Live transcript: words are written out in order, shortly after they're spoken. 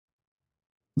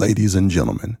Ladies and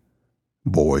gentlemen,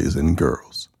 boys and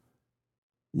girls,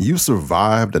 you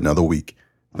survived another week.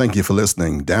 Thank you for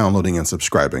listening, downloading, and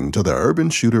subscribing to the Urban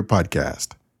Shooter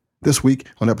Podcast. This week,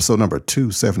 on episode number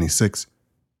 276,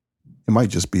 it might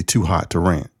just be too hot to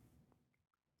rant.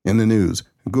 In the news,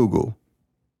 Google,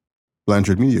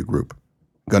 Blanchard Media Group,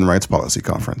 Gun Rights Policy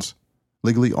Conference,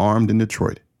 Legally Armed in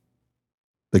Detroit.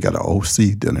 They got an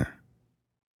OC dinner.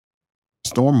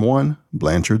 Storm 1,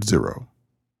 Blanchard 0.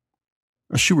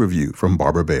 A shoe review from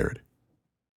Barbara Baird.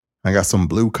 I got some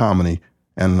blue comedy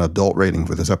and an adult rating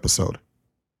for this episode.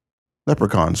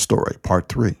 Leprechaun Story, Part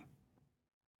 3.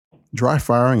 Dry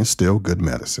firing is still good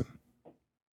medicine.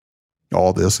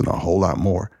 All this and a whole lot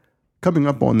more coming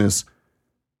up on this,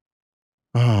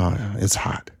 it's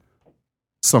hot,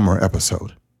 summer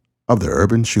episode of the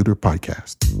Urban Shooter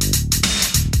Podcast.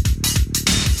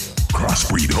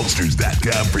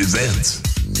 CrossbreedHolsters.com presents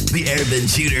the Urban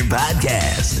Shooter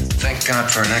Podcast. Thank God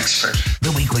for an expert.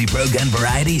 The weekly pro-gun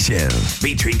variety show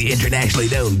featuring the internationally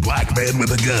known black man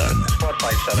with a gun.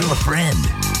 Your friend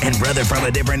and brother from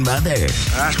a different mother.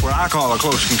 That's what I call a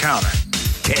close encounter.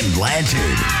 Kenn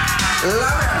Blanchard.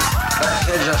 Love it. That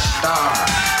kid's a star.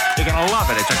 You're going to love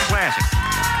it. It's a classic.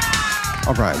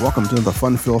 All right, welcome to the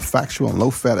fun-filled, factual, and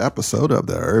low-fat episode of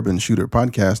the Urban Shooter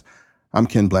Podcast. I'm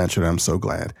Kenn Blanchard. I'm so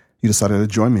glad you decided to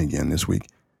join me again this week.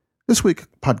 This week's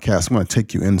podcast, I'm going to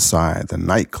take you inside the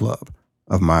nightclub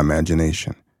of my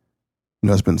imagination. You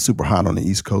know, it's been super hot on the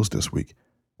East Coast this week,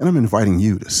 and I'm inviting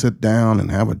you to sit down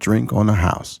and have a drink on the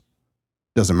house.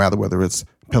 Doesn't matter whether it's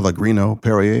Pellegrino,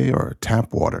 Perrier, or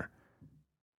tap water.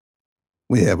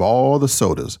 We have all the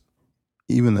sodas,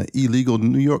 even the illegal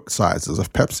New York sizes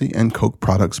of Pepsi and Coke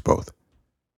products both.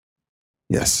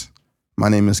 Yes, my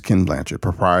name is Kenn Blanchard,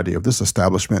 proprietor of this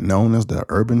establishment known as the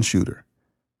Urban Shooter.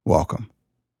 Welcome.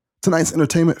 Tonight's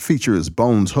entertainment features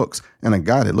bones, hooks, and a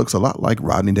guy that looks a lot like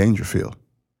Rodney Dangerfield.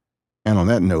 And on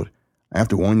that note, I have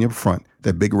to warn you up front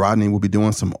that Big Rodney will be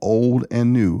doing some old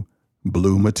and new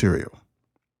blue material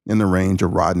in the range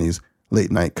of Rodney's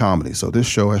late night comedy. So this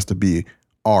show has to be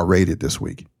R-rated this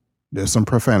week. There's some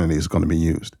profanities going to be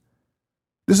used.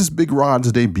 This is Big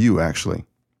Rod's debut, actually.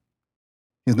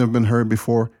 He's never been heard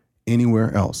before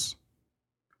anywhere else.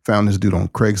 Found this dude on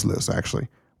Craigslist, actually,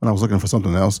 when I was looking for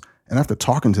something else. And after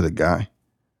talking to the guy,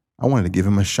 I wanted to give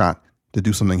him a shot to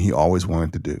do something he always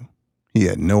wanted to do. He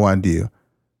had no idea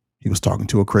he was talking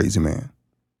to a crazy man.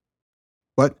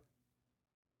 But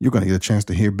you're going to get a chance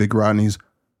to hear Big Rodney's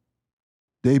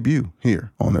debut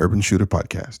here on the Urban Shooter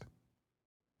Podcast.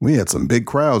 We had some big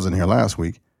crowds in here last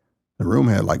week. The room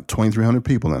had like 2,300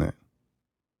 people in it.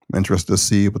 I'm interested to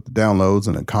see what the downloads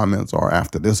and the comments are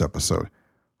after this episode.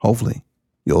 Hopefully,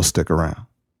 you'll stick around.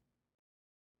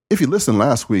 If you listened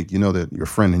last week, you know that your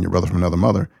friend and your brother from another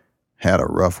mother had a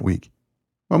rough week.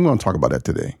 I'm going to talk about that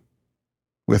today.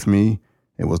 With me,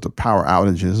 it was the power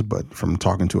outages, but from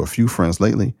talking to a few friends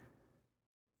lately,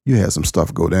 you had some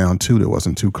stuff go down too that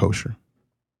wasn't too kosher.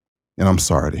 And I'm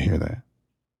sorry to hear that.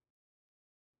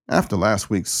 After last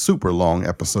week's super long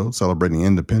episode celebrating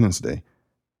Independence Day,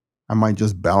 I might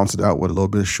just balance it out with a little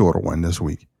bit shorter one this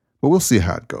week, but we'll see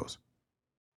how it goes.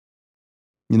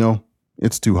 You know,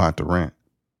 it's too hot to rant.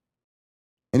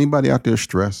 Anybody out there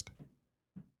stressed?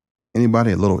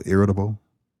 Anybody a little irritable?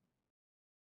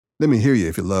 Let me hear you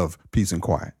if you love peace and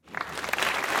quiet.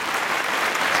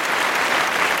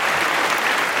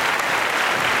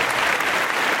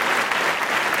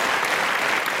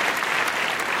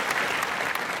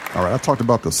 All right, I talked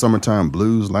about the summertime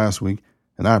blues last week,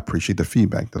 and I appreciate the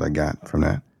feedback that I got from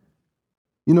that.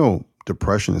 You know,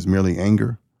 depression is merely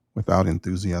anger without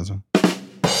enthusiasm.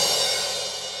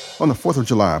 On the 4th of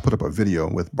July, I put up a video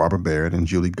with Barbara Baird and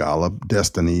Julie Golub,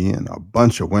 Destiny, and a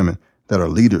bunch of women that are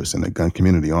leaders in the gun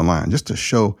community online, just to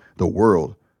show the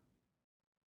world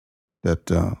that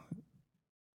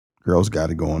girls got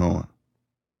it going on.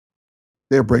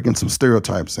 They're breaking some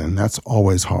stereotypes, and that's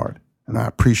always hard, and I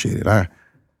appreciate it. I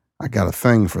got a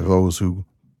thing for those who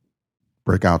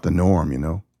break out the norm, you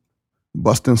know.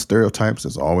 Busting stereotypes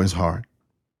is always hard,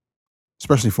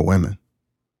 especially for women,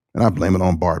 and I blame it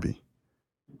on Barbie.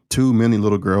 Too many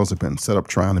little girls have been set up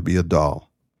trying to be a doll.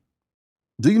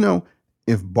 Do you know,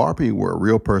 if Barbie were a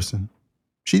real person,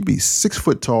 she'd be 6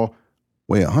 foot tall,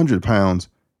 weigh 100 pounds,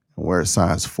 and wear a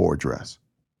size 4 dress.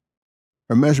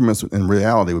 Her measurements in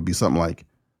reality would be something like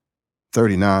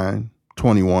 39,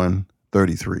 21,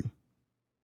 33.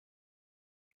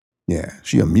 Yeah,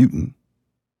 she a mutant.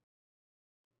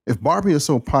 If Barbie is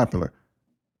so popular,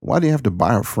 why do you have to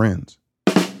buy her friends?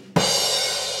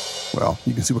 Well,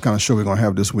 you can see what kind of show we're going to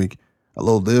have this week. A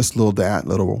little this, a little that,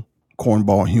 little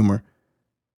cornball humor.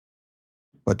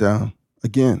 But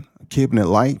again, keeping it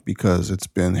light because it's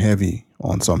been heavy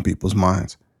on some people's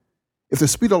minds. If the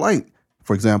speed of light,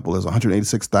 for example, is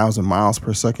 186,000 miles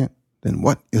per second, then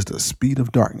what is the speed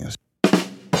of darkness?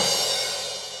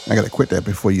 I got to quit that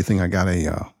before you think I got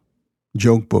a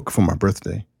joke book for my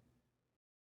birthday.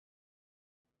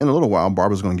 In a little while,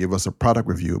 Barbara's going to give us a product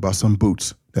review about some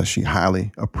boots that she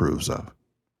highly approves of.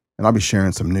 And I'll be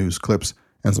sharing some news clips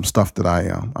and some stuff that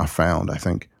I found, I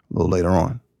think, a little later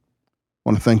on. I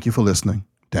want to thank you for listening,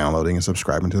 downloading, and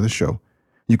subscribing to the show.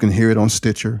 You can hear it on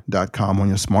Stitcher.com on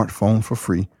your smartphone for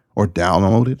free, or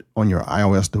download it on your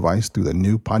iOS device through the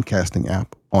new podcasting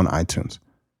app on iTunes.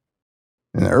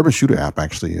 And the Urban Shooter app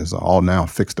actually is all now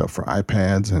fixed up for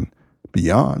iPads and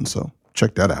beyond, so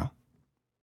check that out.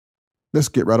 Let's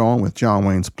get right on with John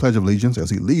Wayne's Pledge of Allegiance as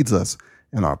he leads us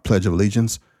in our Pledge of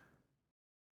Allegiance,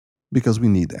 because we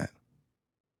need that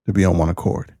to be on one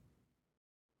accord.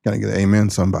 Gotta get an amen,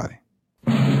 somebody.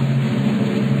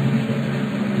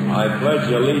 I pledge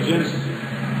allegiance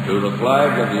to the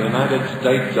flag of the United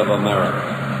States of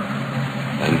America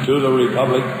and to the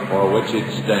republic for which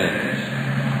it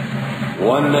stands,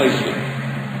 one nation,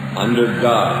 under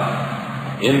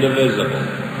God, indivisible,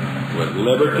 with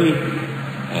liberty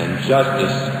and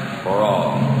justice for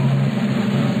all.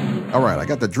 All right, I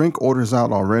got the drink orders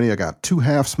out already. I got 2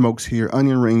 half smokes here,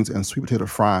 onion rings, and sweet potato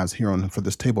fries here for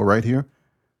this table right here.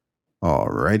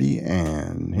 Alrighty,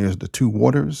 and here's the 2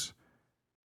 waters.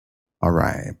 All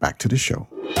right, back to the show.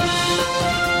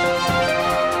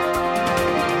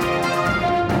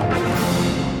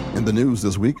 In the news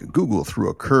this week, Google threw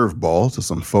a curveball to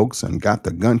some folks and got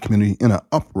the gun community in an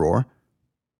uproar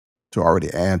to already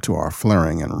add to our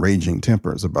flaring and raging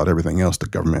tempers about everything else the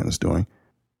government is doing.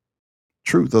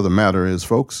 Truth of the matter is,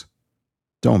 folks,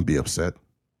 don't be upset.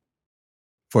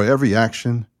 For every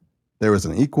action, there is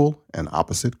an equal and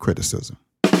opposite criticism.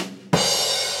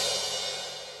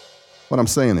 What I'm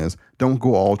saying is, don't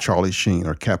go all Charlie Sheen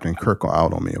or Captain Kirk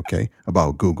out on me, okay,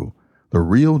 about Google. The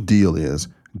real deal is,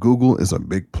 Google is a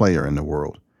big player in the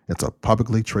world. It's a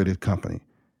publicly traded company.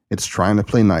 It's trying to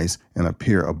play nice and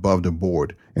appear above the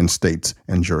board in states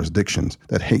and jurisdictions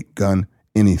that hate gun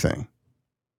anything.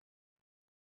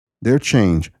 Their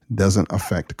change doesn't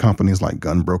affect companies like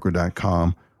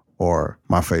gunbroker.com or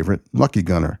my favorite,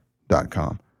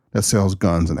 luckygunner.com, that sells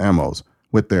guns and ammos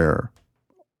with their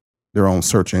own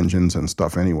search engines and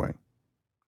stuff anyway.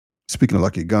 Speaking of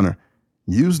Lucky Gunner,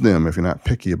 use them if you're not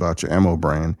picky about your ammo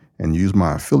brand, and use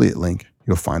my affiliate link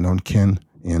you'll find on Kenn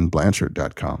in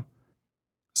Blanchard.com.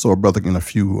 So a brother getting a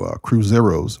few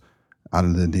Cruzeros out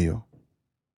of the deal.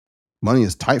 Money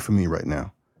is tight for me right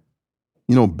now.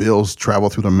 You know, bills travel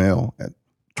through the mail at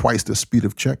twice the speed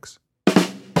of checks.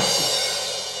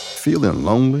 Feeling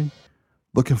lonely,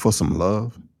 looking for some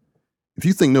love. If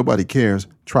you think nobody cares,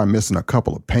 try missing a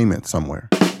couple of payments somewhere.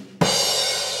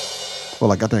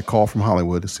 Well, I got that call from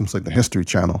Hollywood. It seems like the History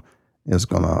Channel is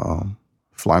going to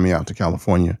fly me out to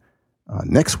California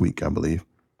next week, I believe.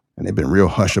 And they've been real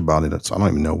hush about it, so I don't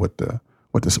even know what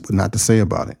not to say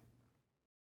about it.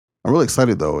 I'm really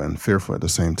excited, though, and fearful at the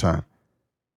same time.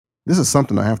 This is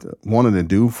something I wanted to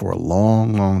do for a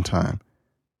long, long time.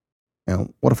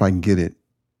 And what if I get it,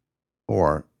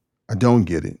 or I don't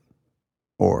get it,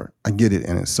 or I get it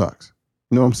and it sucks?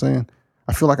 You know what I'm saying?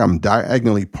 I feel like I'm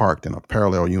diagonally parked in a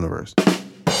parallel universe.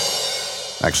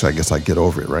 Actually, I guess I get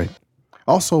over it, right?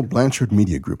 Also, Blanchard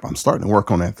Media Group. I'm starting to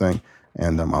work on that thing,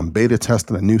 and I'm beta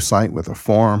testing a new site with a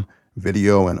forum,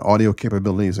 video, and audio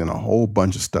capabilities, and a whole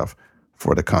bunch of stuff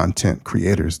for the content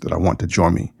creators that I want to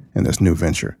join me in this new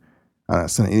venture. I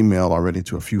sent an email already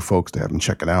to a few folks to have them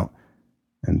check it out,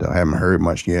 and I haven't heard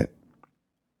much yet.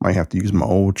 Might have to use my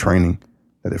old training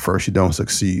that if first you don't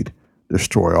succeed,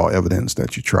 destroy all evidence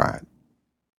that you tried.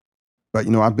 But,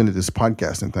 you know, I've been at this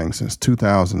podcasting thing since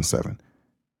 2007.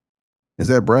 Is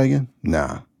that bragging?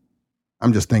 Nah.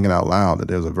 I'm just thinking out loud that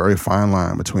there's a very fine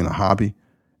line between a hobby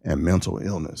and mental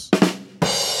illness.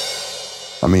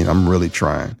 I mean, I'm really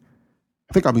trying.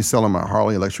 I think I'll be selling my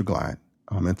Harley Electric Glide.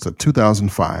 It's a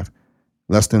 2005,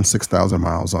 less than 6,000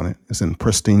 miles on it. It's in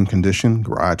pristine condition,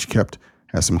 garage kept,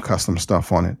 has some custom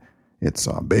stuff on it. It's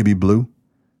baby blue.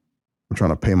 I'm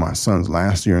trying to pay my son's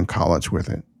last year in college with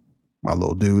it. My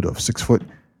little dude of 6 foot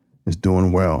is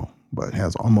doing well, but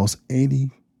has almost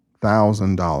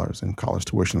 $80,000 in college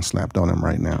tuition slapped on him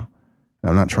right now.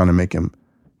 And I'm not trying to make him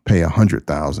pay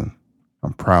 $100,000.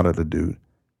 I'm proud of the dude.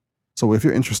 So if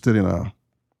you're interested in a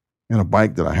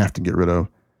bike that I have to get rid of,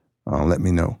 let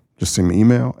me know. Just send me an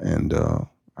email, and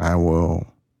I will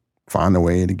find a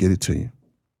way to get it to you.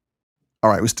 All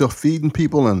right, we're still feeding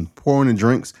people and pouring the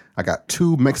drinks. I got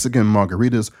 2 Mexican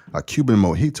margaritas, a Cuban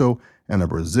mojito, and a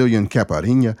Brazilian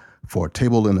caipirinha for a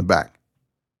table in the back.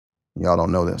 Y'all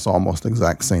don't know this, almost the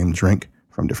exact same drink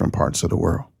from different parts of the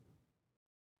world.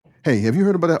 Hey, have you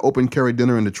heard about that open carry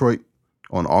dinner in Detroit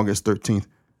on August 13th?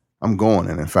 I'm going,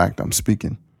 and in fact, I'm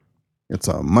speaking. It's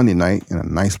a Monday night in a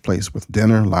nice place with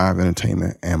dinner, live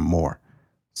entertainment, and more.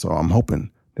 So I'm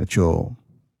hoping that you'll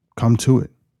come to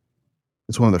it.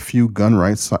 It's one of the few gun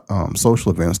rights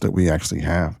social events that we actually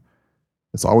have.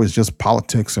 It's always just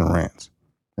politics and rants,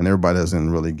 and everybody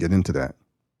doesn't really get into that.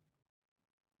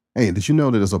 Hey, did you know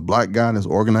that there's a black guy that's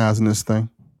organizing this thing?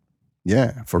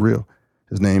 Yeah, for real.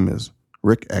 His name is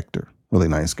Rick Ector. Really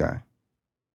nice guy.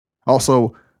 Also,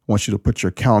 I want you to put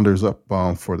your calendars up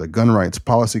for the Gun Rights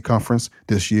Policy Conference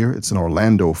this year. It's in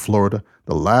Orlando, Florida,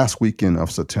 the last weekend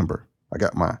of September. I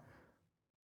got my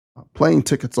plane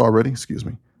tickets already,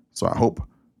 So I hope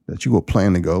that you will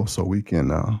plan to go so we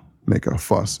can make a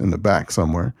fuss in the back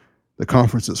somewhere. The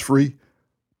conference is free.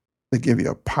 They give you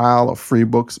a pile of free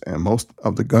books, and most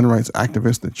of the gun rights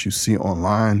activists that you see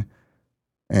online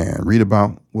and read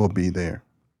about will be there.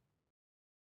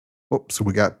 So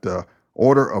we got the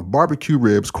order of barbecue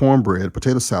ribs, cornbread,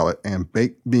 potato salad, and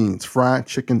baked beans, fried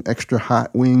chicken, extra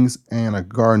hot wings, and a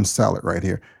garden salad right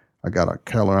here. I got a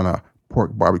Carolina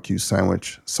pork barbecue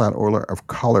sandwich, side order of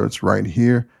collards right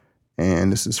here. And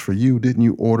this is for you. Didn't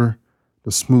you order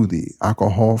the smoothie,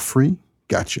 alcohol-free?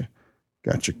 Gotcha.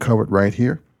 Got you covered right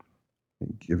here.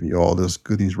 Give you all this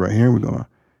goodies right here. We're going to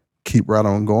keep right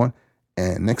on going.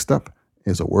 And next up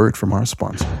is a word from our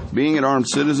sponsor. Being an armed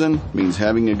citizen means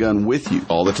having a gun with you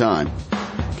all the time.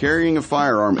 Carrying a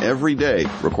firearm every day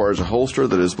requires a holster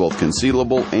that is both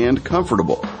concealable and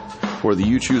comfortable. Whether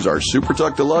you choose our Super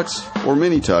Tuck Deluxe or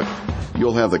Mini Tuck,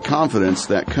 you'll have the confidence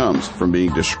that comes from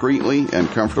being discreetly and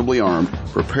comfortably armed,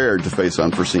 prepared to face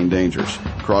unforeseen dangers.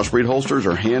 Crossbreed holsters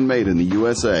are handmade in the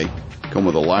USA, come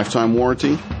with a lifetime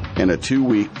warranty, and a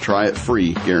 2-week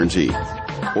try-it-free guarantee.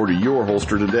 Order your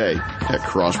holster today at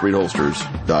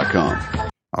crossbreedholsters.com.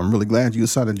 I'm really glad you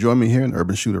decided to join me here in the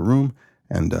Urban Shooter Room,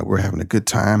 and we're having a good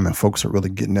time, and folks are really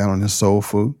getting down on this soul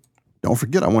food. Don't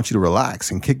forget, I want you to relax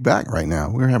and kick back right now.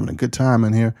 We're having a good time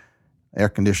in here. Air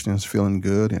conditioning is feeling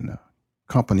good, and the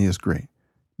company is great.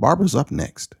 Barbara's up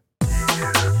next.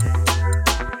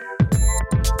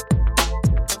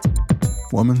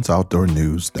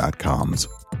 Women'sOutdoorNews.com's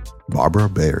Barbara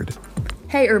Baird.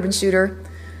 Hey, Urban Shooter.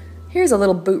 Here's a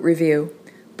little boot review.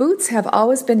 Boots have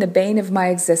always been the bane of my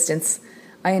existence.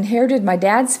 I inherited my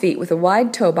dad's feet with a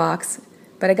wide toe box,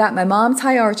 but I got my mom's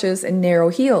high arches and narrow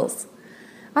heels.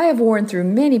 I have worn through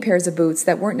many pairs of boots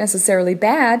that weren't necessarily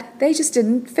bad, they just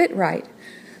didn't fit right.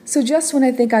 So just when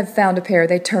I think I've found a pair,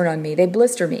 they turn on me, they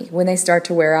blister me when they start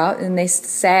to wear out, and they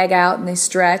sag out and they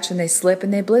stretch and they slip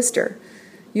and they blister,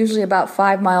 usually about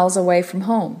 5 miles away from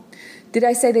home. Did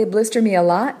I say they blister me a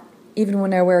lot, even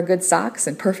when I wear good socks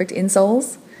and perfect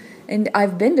insoles? And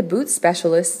I've been to boot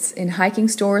specialists in hiking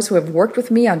stores who have worked with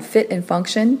me on fit and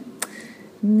function.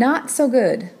 Not so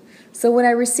good. So when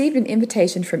I received an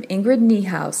invitation from Ingrid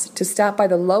Niehaus to stop by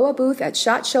the Loa booth at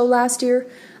SHOT Show last year,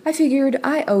 I figured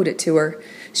I owed it to her.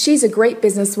 She's a great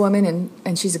businesswoman,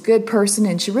 and she's a good person,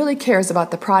 and she really cares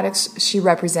about the products she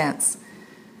represents.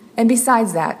 And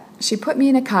besides that, she put me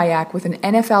in a kayak with an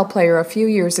NFL player a few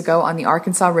years ago on the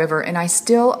Arkansas River, and I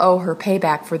still owe her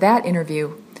payback for that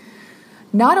interview.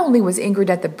 Not only was Ingrid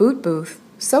at the boot booth,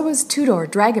 so was Tudor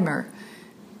Dragomer,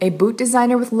 a boot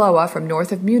designer with Loa from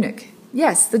north of Munich.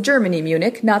 Yes, the Germany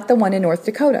Munich, not the one in North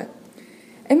Dakota.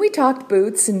 And we talked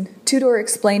boots, and Tudor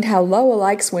explained how Loa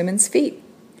likes women's feet.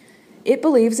 It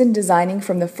believes in designing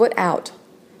from the foot out,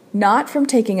 not from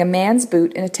taking a man's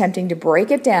boot and attempting to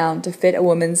break it down to fit a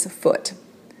woman's foot.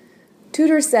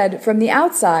 Tudor said, from the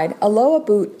outside, a Loa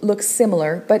boot looks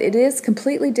similar, but it is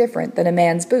completely different than a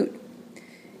man's boot.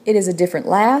 It is a different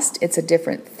last, it's a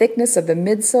different thickness of the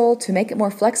midsole to make it more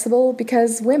flexible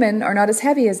because women are not as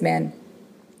heavy as men.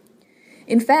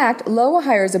 In fact, Loa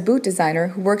hires a boot designer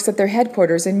who works at their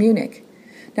headquarters in Munich.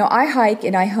 Now, I hike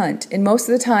and I hunt, and most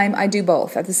of the time I do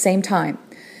both at the same time.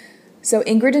 So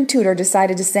Ingrid and Tudor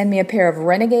decided to send me a pair of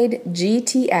Renegade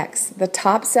GTX, the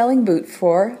top-selling boot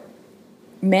for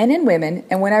men and women,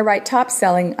 and when I write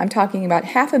top-selling, I'm talking about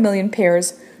 500,000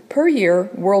 pairs per year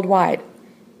worldwide.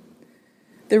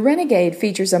 The Renegade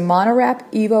features a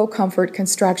monowrap Evo Comfort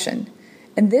construction,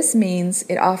 and this means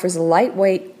it offers a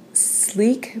lightweight,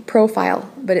 sleek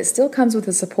profile, but it still comes with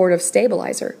a supportive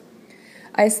stabilizer.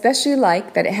 I especially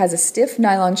like that it has a stiff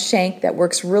nylon shank that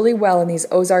works really well in these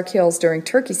Ozark Hills during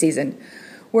turkey season,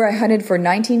 where I hunted for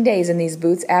 19 days in these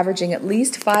boots, averaging at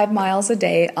least 5 miles a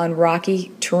day on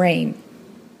rocky terrain.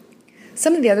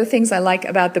 Some of the other things I like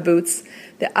about the boots,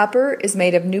 the upper is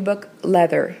made of nubuck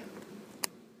leather.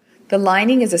 The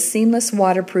lining is a seamless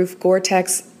waterproof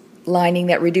Gore-Tex lining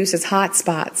that reduces hot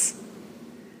spots.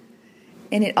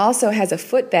 And it also has a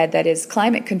footbed that is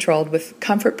climate controlled with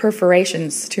comfort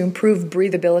perforations to improve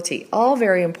breathability. All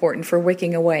very important for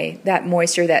wicking away that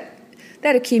moisture that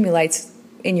accumulates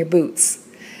in your boots.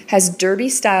 Has derby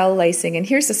style lacing, and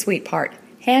here's the sweet part,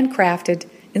 handcrafted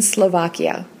in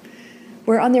Slovakia,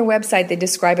 where on their website they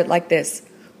describe it like this: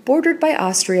 bordered by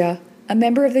Austria, a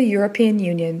member of the European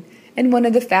Union, and one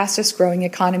of the fastest growing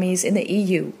economies in the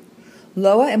EU.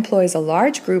 Loa employs a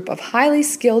large group of highly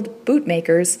skilled boot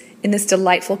makers in this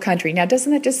delightful country. Now,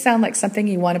 doesn't that just sound like something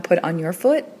you want to put on your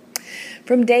foot?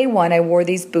 From day one, I wore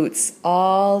these boots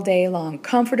all day long,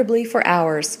 comfortably for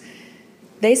hours.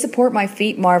 They support my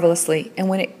feet marvelously, and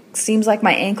when it seems like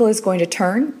my ankle is going to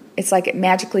turn, it's like it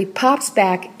magically pops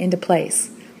back into place.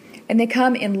 And they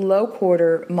come in low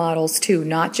quarter models too,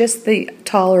 not just the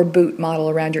taller boot model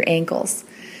around your ankles.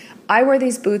 I wear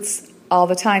these boots all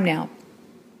the time now.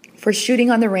 For shooting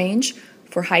on the range,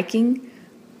 for hiking,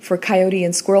 for coyote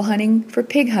and squirrel hunting, for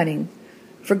pig hunting,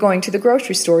 for going to the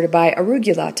grocery store to buy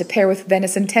arugula to pair with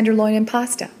venison tenderloin and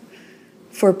pasta,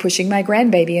 for pushing my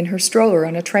grandbaby in her stroller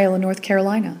on a trail in North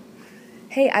Carolina.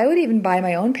 Hey, I would even buy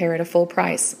my own pair at a full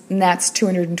price, and that's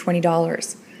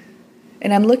 $220.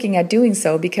 And I'm looking at doing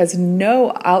so because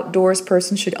no outdoors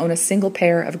person should own a single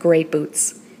pair of great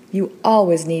boots. You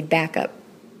always need backup.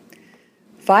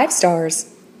 5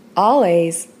 stars, all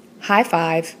A's, high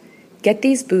five, get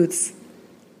these boots.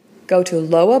 Go to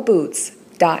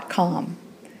lowaboots.com.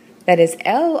 That is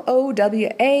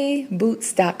LOWA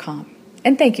boots.com.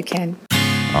 And thank you, Ken.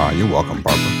 You're welcome,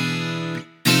 Barbara.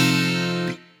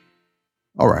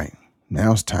 All right,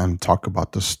 now it's time to talk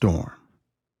about the storm.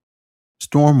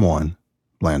 Storm 1,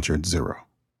 Blanchard 0.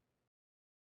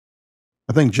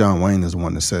 I think John Wayne is the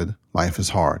one that said, life is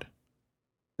hard.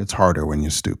 It's harder when you're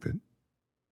stupid.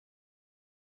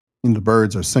 The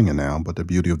birds are singing now, but the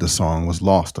beauty of the song was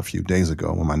lost a few days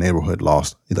ago when my neighborhood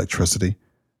lost electricity,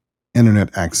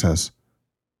 internet access,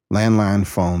 landline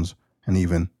phones, and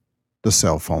even the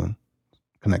cell phone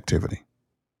connectivity.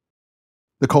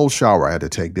 The cold shower I had to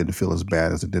take didn't feel as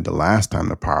bad as it did the last time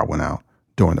the power went out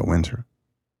during the winter.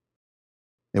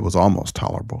 It was almost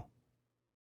tolerable.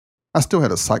 I still had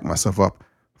to psych myself up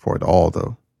for it all,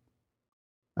 though.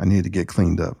 I needed to get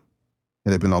cleaned up.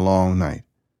 It had been a long night.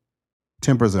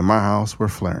 Tempers in my house were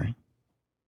flaring.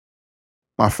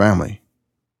 My family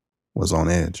was on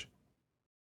edge.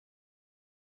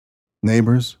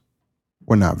 Neighbors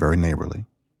were not very neighborly.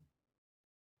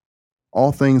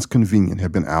 All things convenient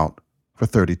had been out for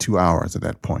 32 hours at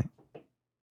that point.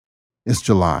 It's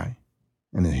July,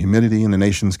 and the humidity in the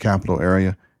nation's capital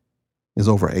area is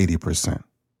over 80%,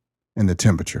 and the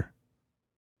temperature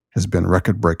has been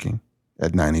record-breaking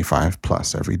at 95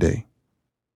 plus every day.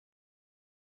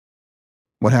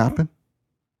 What happened?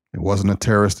 It wasn't a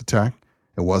terrorist attack.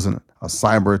 It wasn't a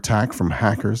cyber attack from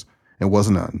hackers. It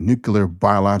wasn't a nuclear,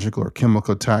 biological, or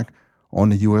chemical attack on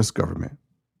the U.S. government.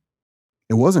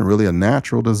 It wasn't really a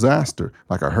natural disaster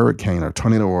like a hurricane or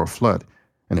tornado or a flood,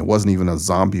 and it wasn't even a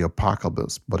zombie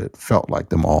apocalypse, but it felt like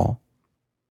them all.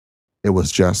 It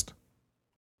was just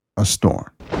a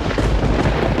storm.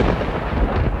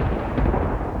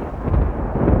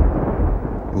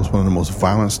 It was one of the most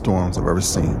violent storms I've ever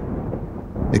seen.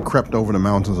 It crept over the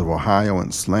mountains of Ohio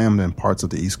and slammed in parts of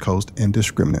the East Coast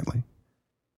indiscriminately.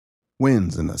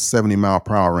 Winds in the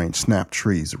 70-mile-per-hour range snapped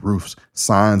trees, roofs,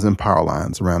 signs, and power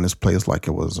lines around this place like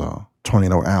it was a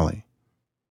tornado alley.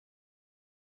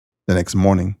 The next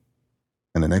morning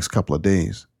and the next couple of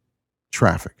days,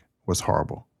 traffic was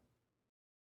horrible.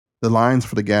 The lines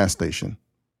for the gas station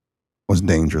was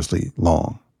dangerously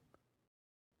long.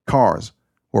 Cars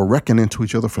were wrecking into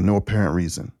each other for no apparent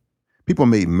reason. People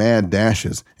made mad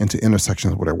dashes into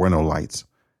intersections where there were no lights.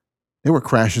 There were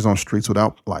crashes on streets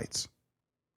without lights.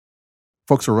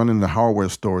 Folks were running into hardware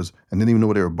stores and didn't even know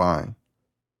what they were buying.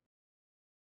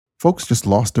 Folks just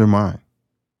lost their mind.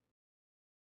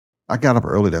 I got up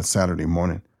early that Saturday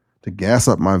morning to gas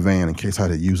up my van in case I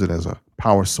had to use it as a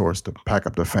power source to pack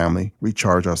up the family,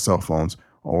 recharge our cell phones,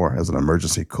 or as an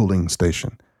emergency cooling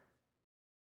station.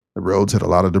 The roads had a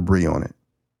lot of debris on it.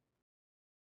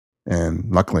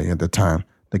 And luckily, at the time,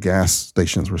 the gas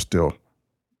stations were still,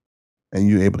 and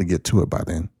you were able to get to it by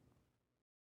then.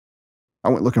 I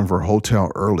went looking for a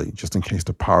hotel early, just in case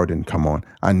the power didn't come on.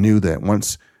 I knew that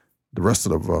once the rest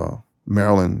of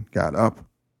Maryland got up,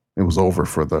 it was over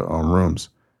for the rooms.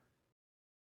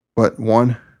 But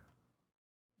 1,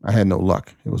 I had no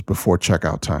luck. It was before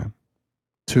checkout time.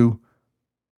 2,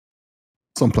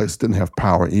 some places didn't have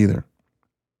power either.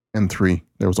 And 3,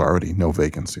 there was already no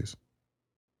vacancies.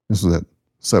 This was at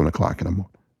 7 o'clock in the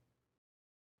morning.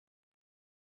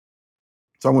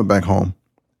 So I went back home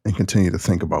and continued to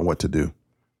think about what to do.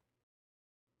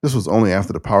 This was only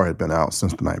after the power had been out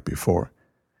since the night before.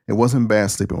 It wasn't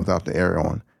bad sleeping without the air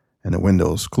on and the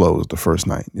windows closed the first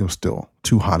night. It was still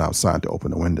too hot outside to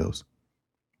open the windows.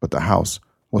 But the house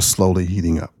was slowly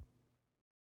heating up.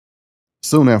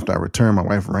 Soon after I returned, my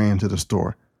wife ran to the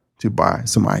store to buy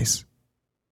some ice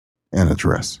and a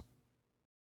dress.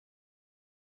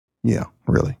 Yeah,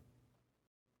 really.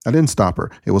 I didn't stop her.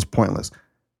 It was pointless.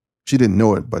 She didn't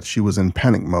know it, but she was in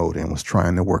panic mode and was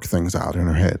trying to work things out in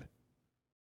her head.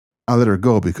 I let her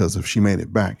go because if she made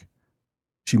it back,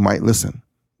 she might listen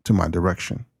to my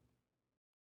direction.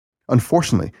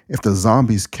 Unfortunately, if the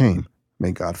zombies came,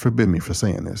 may God forbid me for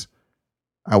saying this,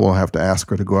 I will have to ask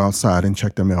her to go outside and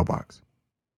check the mailbox.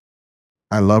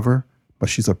 I love her, but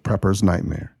she's a prepper's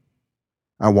nightmare.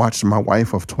 I watched my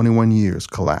wife of 21 years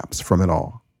collapse from it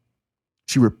all.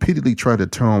 She repeatedly tried to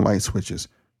turn on light switches,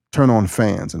 turn on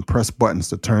fans, and press buttons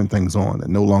to turn things on that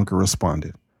no longer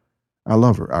responded. I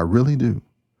love her, I really do.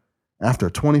 After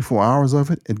 24 hours of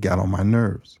it, it got on my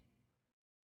nerves.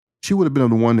 She would have been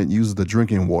the one that uses the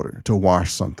drinking water to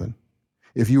wash something.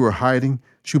 If you were hiding,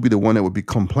 she would be the one that would be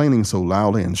complaining so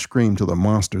loudly and scream till the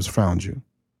monsters found you.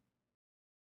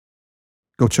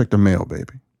 Go check the mail,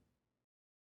 baby.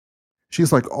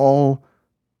 She's like all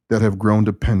that have grown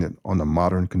dependent on the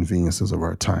modern conveniences of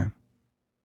our time.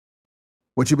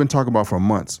 What you've been talking about for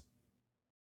months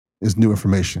is new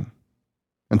information.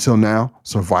 Until now,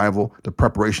 survival, the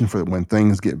preparation for when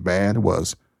things get bad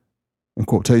was, in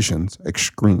quotations,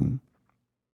 extreme.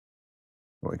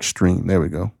 Oh, extreme, there we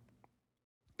go.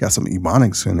 Got some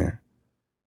ebonics in there.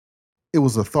 It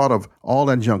was the thought of all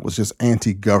that junk was just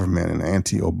anti-government and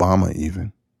anti-Obama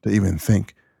even, to even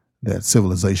think that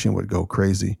civilization would go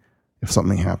crazy if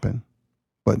something happened.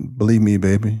 But believe me,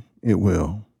 baby, it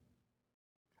will.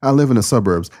 I live in the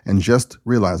suburbs and just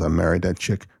realized I married that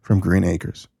chick from Green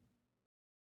Acres.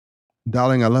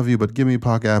 Darling, I love you, but give me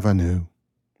Park Avenue.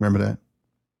 Remember that?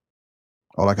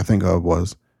 All I could think of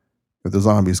was, if the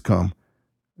zombies come,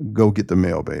 go get the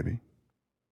mail, baby.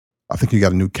 I think you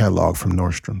got a new catalog from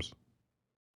Nordstrom's.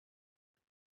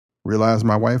 Realized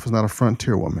my wife is not a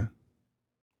frontier woman.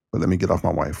 But let me get off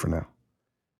my wife for now.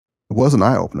 It was an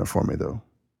eye-opener for me, though.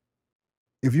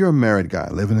 If you're a married guy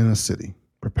living in a city,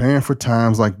 preparing for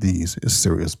times like these is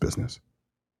serious business.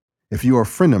 If you're a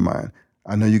friend of mine,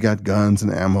 I know you got guns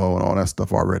and ammo and all that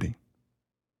stuff already.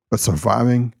 But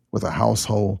surviving with a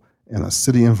household in a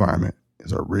city environment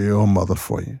is a real mother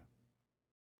for you.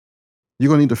 You're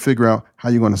going to need to figure out how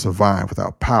you're going to survive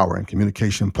without power and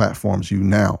communication platforms you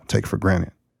now take for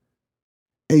granted.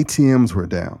 ATMs were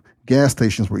down. Gas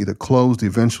stations were either closed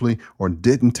eventually or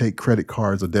didn't take credit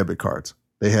cards or debit cards.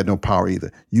 They had no power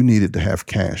either. You needed to have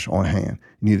cash on hand.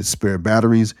 You needed spare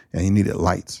batteries and you needed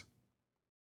lights.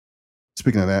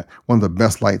 Speaking of that, one of the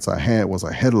best lights I had was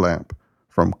a headlamp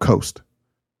from Coast.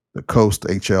 The Coast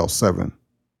HL7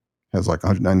 has like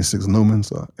 196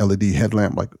 lumens, a LED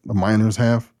headlamp like the miners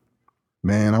have.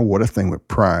 Man, I wore that thing with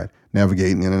pride,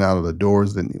 navigating in and out of the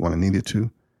doors when I needed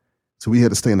to. So we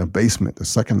had to stay in the basement the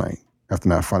second night after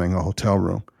not finding a hotel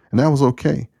room. And that was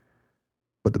okay.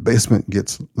 But the basement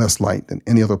gets less light than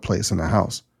any other place in the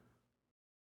house.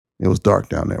 It was dark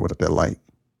down there without that light.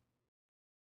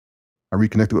 I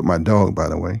reconnected with my dog, by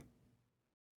the way.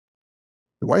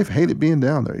 The wife hated being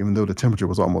down there, even though the temperature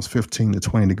was almost 15 to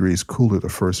 20 degrees cooler the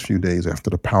first few days after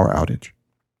the power outage.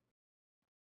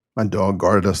 My dog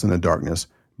guarded us in the darkness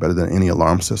better than any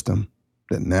alarm system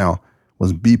that now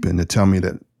was beeping to tell me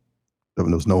that there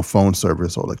was no phone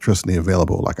service or electricity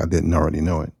available like I didn't already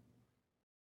know it.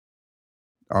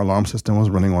 Our alarm system was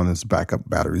running on its backup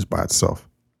batteries by itself.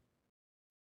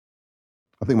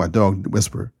 I think my dog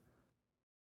whispered,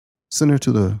 "Send her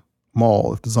to the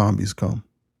mall if the zombies come."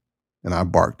 And I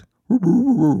barked,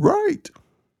 "Right."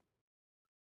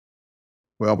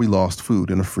 Well, we lost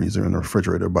food in the freezer and the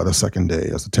refrigerator by the second day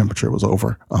as the temperature was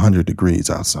over 100 degrees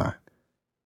outside.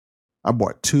 I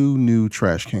bought 2 new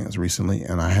trash cans recently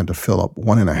and I had to fill up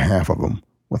 1.5 of them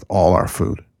with all our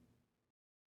food.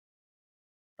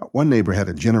 One neighbor had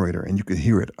a generator and you could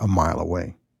hear it a mile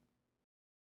away.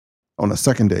 On the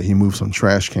second day, he moved some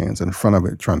trash cans in front of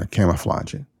it trying to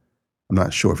camouflage it. I'm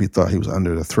not sure if he thought he was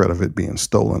under the threat of it being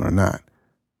stolen or not,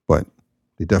 but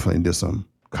they definitely did some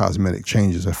cosmetic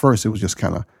changes. At first, it was just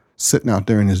kind of sitting out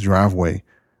there in his driveway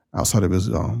outside of his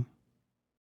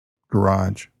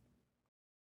garage.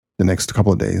 The next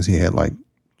couple of days, he had like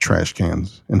trash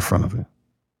cans in front of it.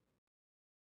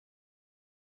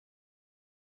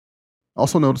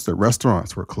 Also noticed that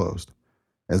restaurants were closed,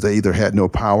 as they either had no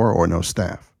power or no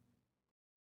staff.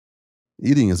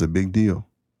 Eating is a big deal.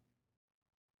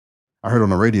 I heard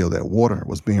on the radio that water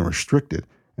was being restricted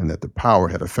and that the power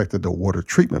had affected the water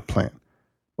treatment plant,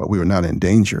 but we were not in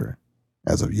danger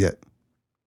as of yet.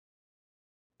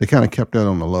 They kind of kept that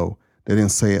on the low. They didn't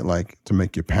say it like to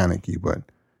make you panicky, but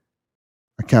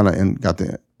I kind of got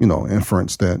the,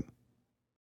 inference that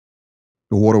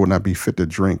the water would not be fit to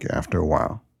drink after a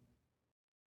while.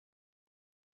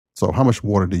 So how much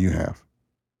water do you have?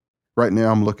 Right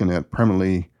now I'm looking at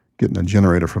permanently getting a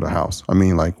generator for the house. I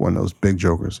mean, like one of those big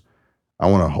jokers. I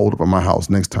want to hold up at my house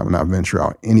next time and not venture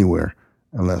out anywhere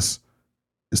unless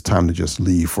it's time to just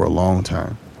leave for a long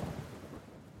time.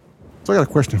 So I got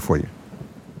a question for you.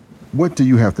 What do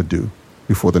you have to do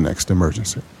before the next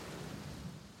emergency?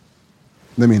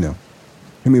 Let me know.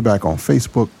 Hit me back on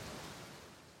Facebook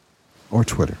or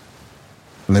Twitter.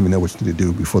 And let me know what you need to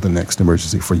do before the next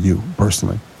emergency for you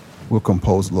personally. We'll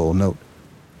compose a little note.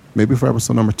 Maybe for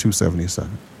episode number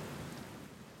 277.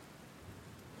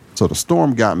 So the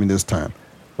storm got me this time,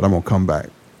 but I'm going to come back.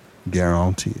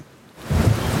 Guarantee it.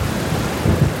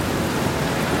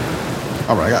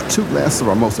 All right, I got 2 glasses of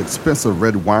our most expensive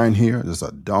red wine here. This is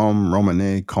a Dom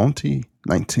Romane Conti,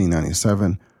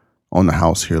 1997, on the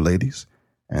house here, ladies.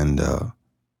 And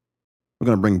we're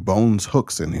going to bring Bones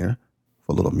Hooks in here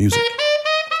for a little music.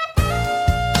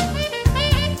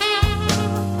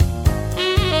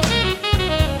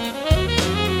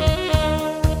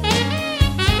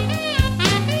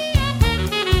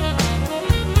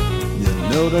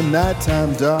 The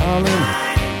nighttime, darling,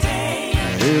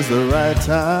 is the right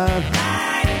time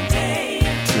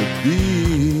to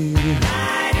be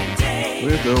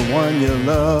with the one you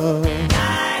love.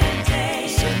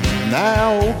 So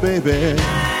now, baby,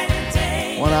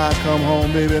 when I come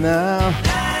home, baby, now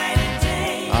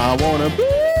I wanna be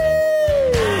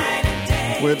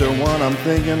with the one I'm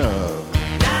thinking of.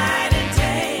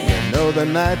 You know the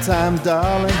nighttime,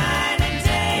 darling,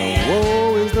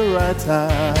 whoa, is the right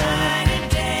time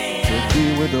to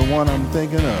be with the one I'm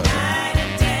thinking of.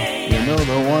 You know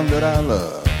the one that I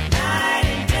love.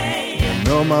 You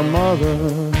know my mother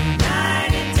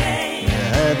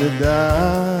had to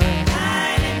die.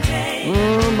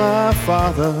 My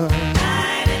father,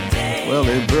 well,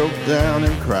 he broke down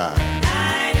and cried.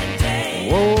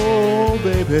 Whoa,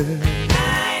 baby,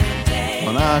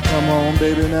 when I come home,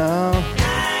 baby, now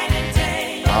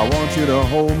I want you to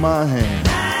hold my hand,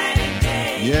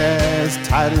 yeah, as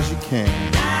tight as you can.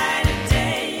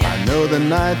 I know the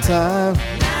nighttime,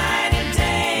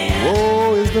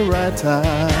 whoa, is the right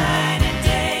time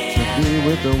to be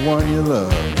with the one you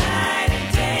love.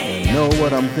 You know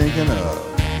what I'm thinking of.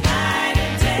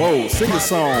 Whoa, sing a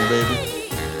song, baby.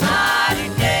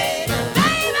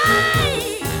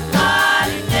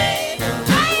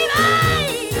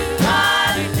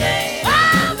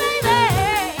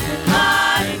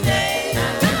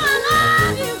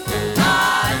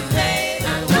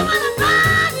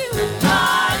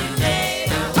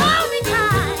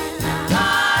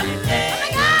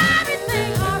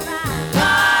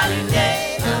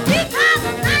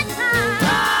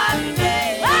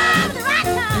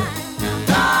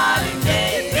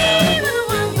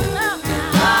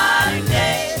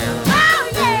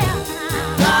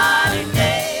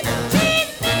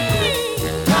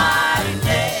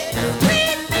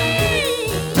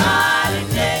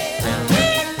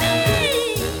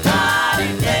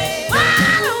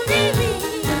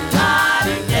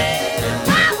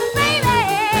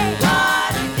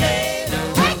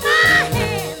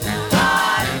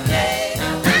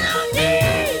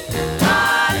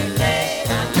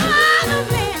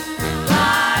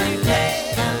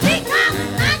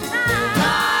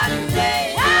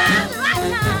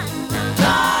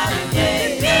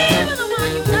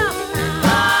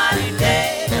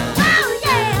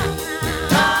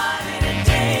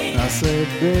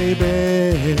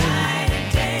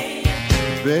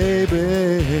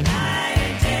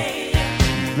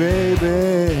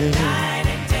 Baby,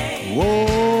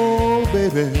 whoa,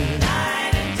 baby,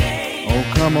 oh,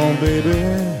 come on, baby,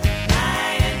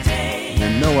 you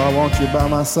know I want you by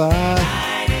my side,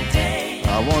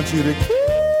 I want you to keep,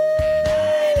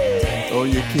 oh,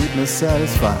 you keep me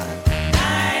satisfied,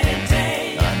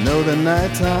 I know the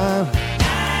nighttime,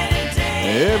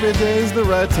 every day's the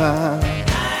right time,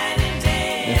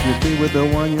 if you be with the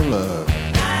one you love.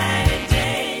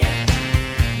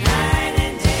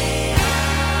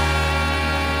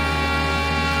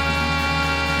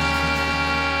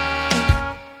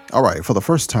 All right, for the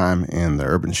first time in the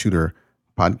Urban Shooter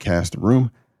podcast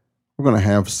room, we're going to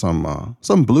have some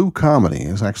blue comedy.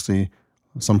 It's actually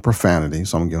some profanity,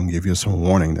 so I'm going to give you some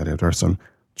warning that if there's some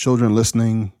children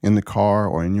listening in the car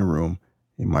or in your room,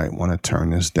 you might want to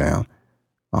turn this down.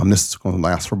 This is going to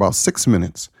last for about 6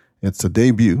 minutes. It's a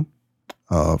debut,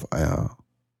 of a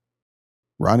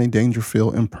Rodney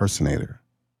Dangerfield impersonator.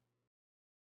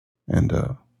 And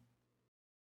a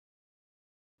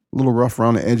little rough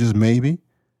around the edges, maybe.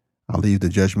 I'll leave the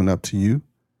judgment up to you.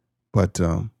 But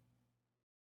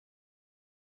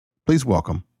please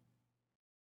welcome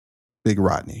Big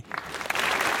Rodney.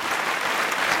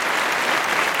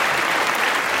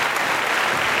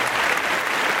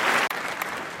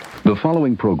 The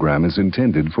following program is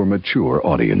intended for mature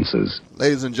audiences.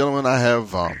 Ladies and gentlemen, I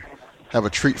have a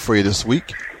treat for you this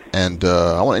week, and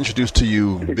I want to introduce to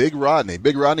you Big Rodney.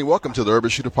 Big Rodney, welcome to the Urban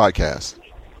Shooter Podcast.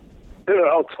 Yeah,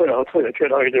 I'll tell you,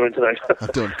 kid, how are you doing tonight? I'm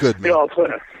doing good, man. Yeah, I'll tell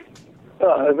you.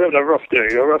 I've had a rough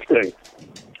day.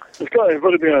 This guy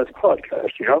invited me on his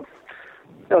podcast, you know?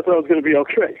 I thought I was going to be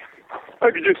okay. I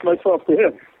introduced myself to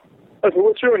him. I said,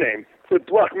 what's your name? He said,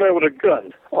 Black Man with a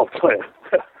Gun. I'll tell you.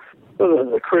 This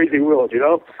is a crazy world, you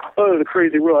know? Other than the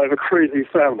crazy world, I have a crazy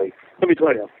family. Let me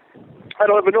tell you, I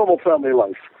don't have a normal family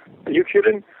life. Are you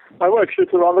kidding? My wife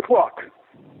shits around the clock.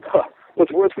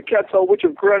 What's worse, we can't tell which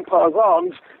of Grandpa's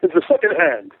arms is the second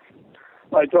hand.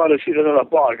 My daughter, she's another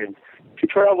bargain. She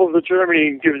travels to Germany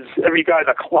and gives every guy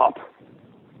the clop.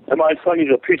 And my son,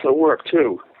 he's a piece of work,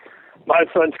 too. My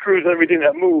son screws everything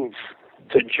that moves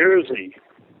to Jersey.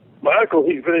 My uncle,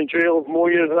 he's been in jail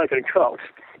more years than I can count.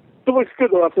 It looks good,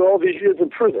 though, after all these years in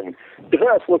prison. His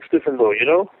ass looks different, though, you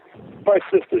know? My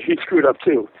sister, she screwed up,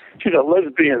 too. She's a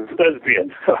lesbian.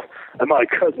 And my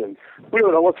cousin, we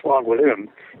don't know what's wrong with him.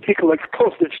 He collects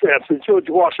postage stamps and George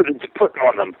Washington's putting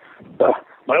on them.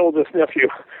 My oldest nephew,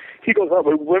 he goes out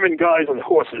with women, guys, and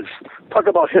horses. Talk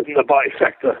about hitting the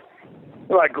bifecta.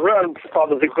 My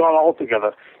grandfathers have gone all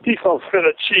together. He sells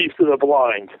feta cheese to the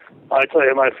blind. I tell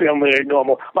you, my family ain't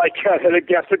normal. My cat had a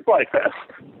gastric bypass.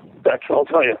 That's what I'll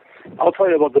tell you. I'll tell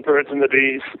you about the birds and the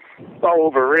bees. All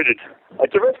overrated.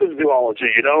 Like the rest of zoology,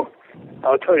 you know?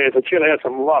 I'll tell you, as a kid, I had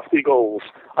some lofty goals.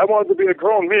 I wanted to be a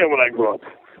grown man when I grew up.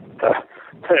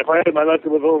 Tell you, if I had my life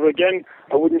to live over again,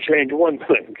 I wouldn't change one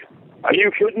thing. Are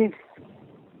you kidding?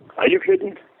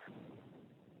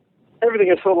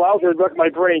 Everything is so lousy, it wrecked my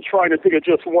brain trying to think of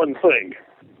just one thing.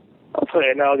 I'll tell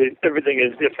you now, everything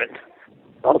is different.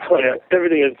 I'll tell you,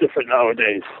 everything is different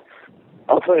nowadays.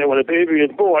 I'll tell you, when a baby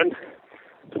is born,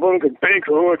 the woman could bake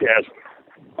her orgasm.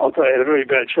 I'll tell you, I had a very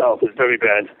bad childhood, very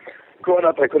bad. Growing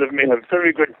up, I could have made a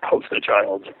very good poster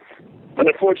child. But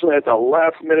unfortunately, at the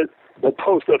last minute, the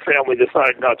poster family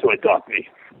decided not to adopt me.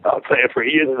 I'll tell you, for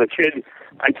years as a kid,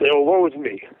 I'd say, oh, woe is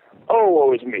me. Oh,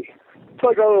 woe is me. Until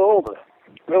I got a little older,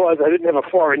 I realized I didn't have a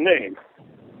foreign name.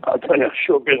 I'll tell you,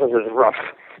 show business is rough.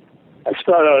 I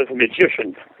started out as a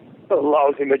magician. What a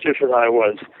lousy magician I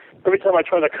was. Every time I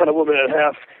tried to cut a woman in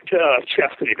half, she had a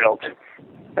chastity belt.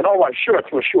 And all my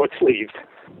shirts were short-sleeved.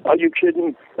 Are you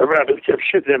kidding? The rabbits kept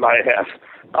shitting in my ass.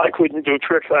 I couldn't do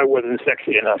tricks. I wasn't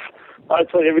sexy enough. I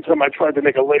tell you, every time I tried to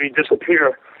make a lady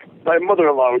disappear, my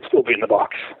mother-in-law would still be in the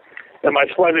box. And my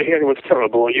sleight of hand was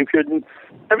terrible. Are you kidding?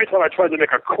 Every time I tried to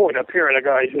make a coin appear in a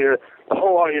guy's ear, the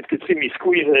whole audience could see me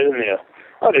squeezing it in there.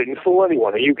 I didn't fool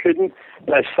anyone. Are you kidding?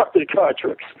 And I sucked at card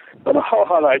tricks. No matter how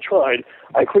hard I tried,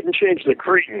 I couldn't change the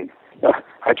greeting.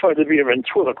 I tried to be a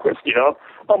ventriloquist, you know?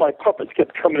 All my puppets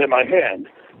kept coming in my hand.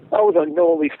 I was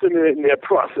unknowingly stimulating their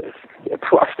process. Their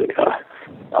prostate.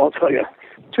 I'll tell you,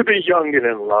 to be young and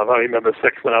in love, I remember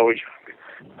sex when I was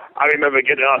young. I remember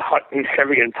getting out hot and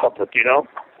heavy in public, you know?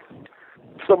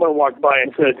 Someone walked by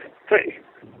and said, hey,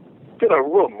 get a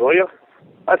room, will you?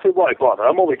 I said, why bother?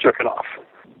 I'm only jerking off.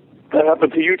 That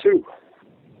happened to you, too.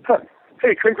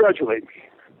 Hey, congratulate me.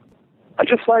 I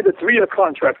just signed a 3-year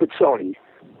contract with Sony.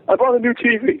 I bought a new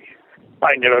TV.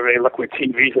 I never had any luck with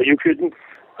TVs. Are you kidding?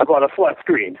 I bought a flat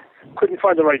screen. Couldn't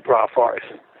find the right bra for it.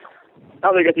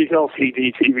 Now they got these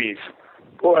LCD TVs.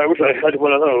 Boy, I wish I had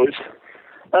one of those.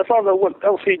 I found out what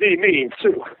LCD means,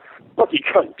 too. Lucky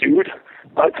cunt, dude.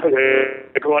 I tell you,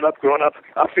 growing up,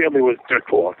 our family was dirt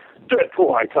poor. Dirt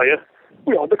poor, I tell you.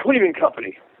 We owned a cleaning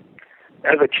company.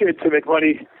 As a kid, to make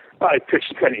money, I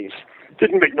pitched pennies.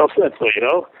 Didn't make no sense, though, you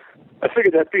know. I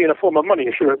figured that being a form of money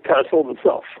should have kind of sold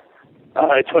itself.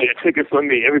 I tell you, take it from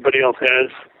me. Everybody else has.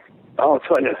 I'll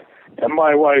tell you. And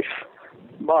my wife,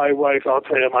 I'll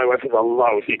tell you, my wife is a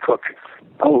lousy cook.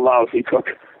 A lousy cook.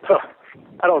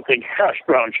 I don't think hash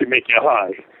brown should make you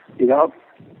high, you know.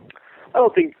 I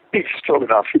don't think beef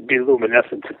stroganoff should be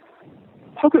luminescent.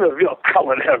 How can a real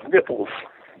Cullen have nipples?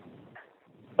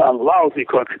 A lousy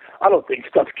cook. I don't think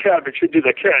stuffed cabbage should do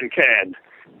the can.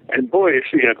 And boy, is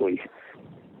she ugly.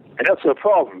 And that's her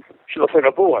problem. She looks like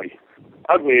a boy.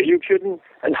 Ugly, are you kidding?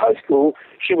 In high school,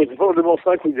 she was voted most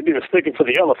likely to be mistaken for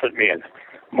the Elephant Man.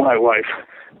 My wife,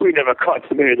 we never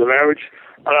consummated the marriage.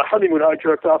 On our honeymoon, I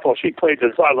jerked off while she played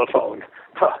the xylophone.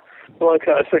 Huh. The only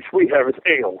kind of sex we have is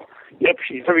anal. Yep,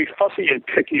 she's very fussy and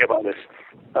picky about it.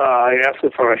 I asked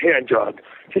her for a hand job.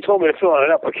 She told me to fill out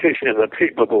an application as a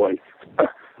paper boy.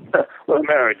 With a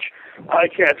marriage. I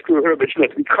can't screw her, but she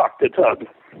lets me cock the tub.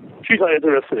 She's not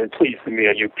interested in pleasing me,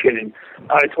 are you kidding?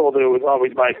 I told her it was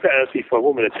always my fantasy for a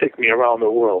woman to take me around the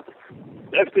world.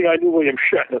 Next thing I knew, William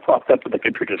Shatner popped up on the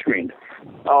computer screen.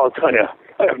 I'll tell you,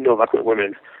 I have no luck with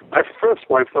women. My first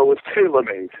wife, though, was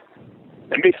tailor-made.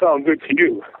 It may sound good to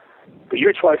you, but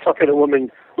you try fucking a woman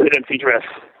with an empty dress.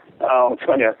 I'll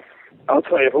tell you,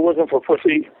 if it wasn't for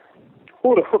pussy, who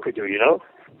would a hooker do, you know?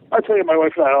 I tell you, my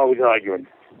wife and I are always arguing.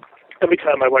 Every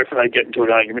time my wife and I get into an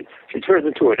argument, she turns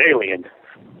into an alien.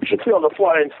 You should see on the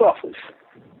flying saucers.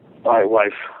 My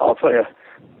wife, I'll tell you,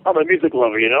 I'm a music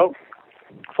lover, you know?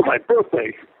 For my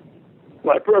birthday,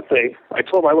 I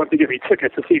told my wife to give me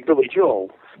tickets to see Billy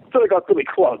Joel. So I got Billy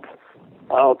Club.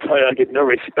 I'll tell you, I get no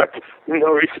respect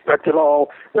at all.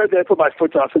 Right there, I put my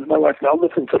foot down, says my wife, now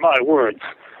listen to my words.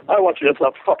 I want you to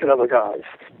stop fucking other guys.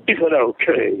 He said,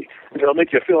 okay. If it'll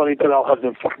make you feel any better, I'll have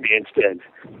them fuck me instead.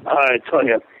 I tell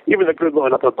you, even the good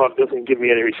Lord up above doesn't give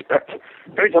me any respect.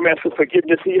 Every time I ask for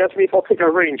forgiveness, he asks me if I'll take a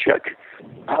rain check.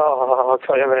 Oh, I'll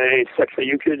tell you, I ain't sex, are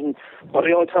you kidding? Well,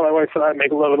 the only time my wife and I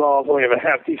make love at all is when we have a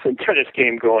half-decent tennis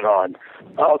game going on.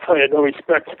 I'll tell you, no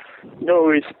respect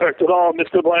at all,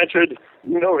 Mr. Blanchard.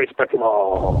 No respect at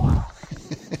all.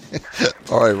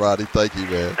 All right, Rodney, thank you,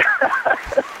 man.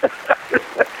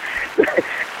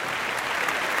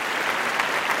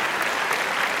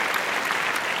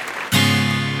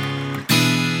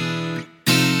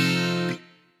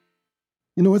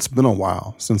 You know, it's been a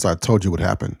while since I told you what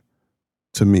happened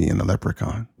to me and the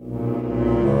Leprechaun.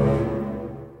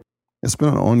 It's been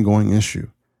an ongoing issue.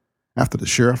 After the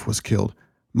sheriff was killed,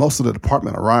 most of the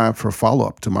department arrived for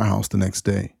follow-up to my house the next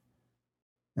day.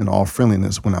 And all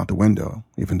friendliness went out the window,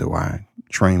 even though I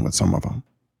trained with some of them.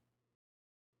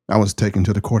 I was taken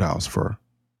to the courthouse for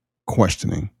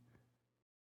questioning.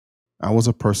 I was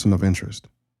a person of interest.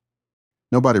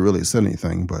 Nobody really said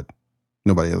anything, but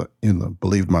nobody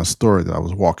believed my story that I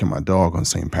was walking my dog on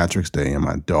St. Patrick's Day and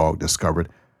my dog discovered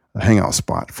a hangout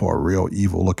spot for a real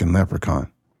evil-looking leprechaun.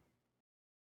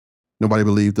 Nobody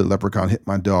believed the leprechaun hit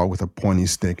my dog with a pointy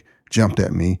stick, jumped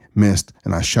at me, missed,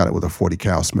 and I shot it with a .40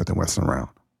 cal Smith & Wesson round.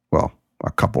 Well,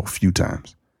 a few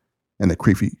times. And the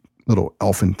creepy little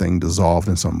elfin thing dissolved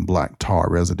in some black tar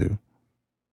residue.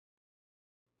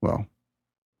 Well,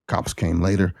 cops came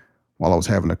later while I was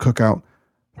having a cookout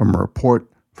from a report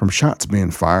from shots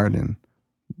being fired, and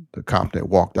the cop that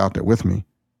walked out there with me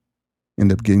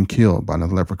ended up getting killed by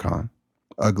another leprechaun,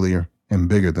 uglier and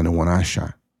bigger than the one I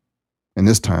shot. And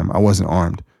this time I wasn't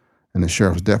armed, and the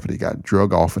sheriff's deputy got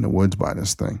drug off in the woods by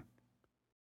this thing.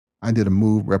 I did a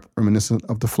move reminiscent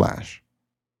of The Flash.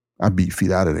 I beat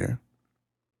feet out of there.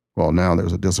 Well, now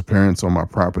there's a disappearance on my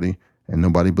property, and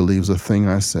nobody believes a thing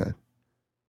I said.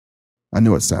 I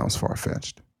know it sounds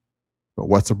far-fetched, but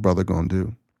what's a brother gonna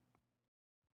do?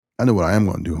 I know what I am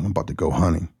gonna do. I'm about to go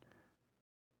hunting.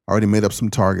 I already made up some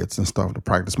targets and stuff to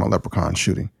practice my leprechaun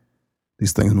shooting.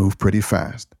 These things move pretty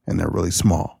fast, and they're really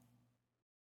small.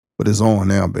 But it's on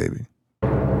now, baby.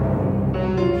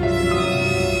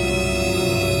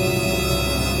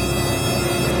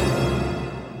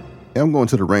 I'm going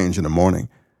to the range in the morning.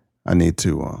 I need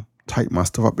to tighten my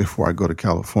stuff up before I go to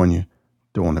California.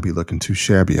 Don't want to be looking too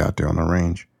shabby out there on the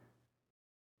range.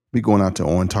 Be going out to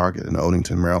On Target in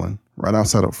Odenton, Maryland, right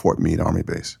outside of Fort Meade Army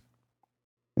Base.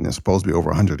 And it's supposed to be over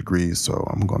 100 degrees, so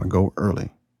I'm going to go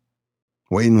early.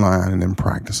 Wait in line and then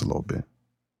practice a little bit.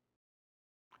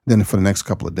 Then for the next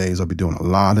couple of days, I'll be doing a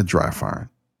lot of dry firing.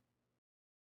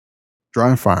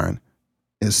 Dry firing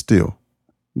is still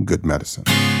good medicine.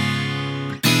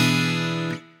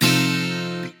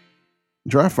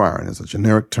 Dry firing is a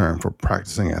generic term for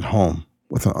practicing at home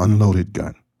with an unloaded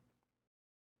gun.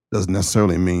 Doesn't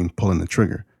necessarily mean pulling the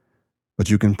trigger, but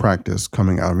you can practice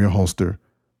coming out of your holster,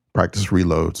 practice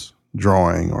reloads,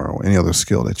 drawing, or any other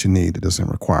skill that you need that doesn't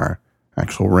require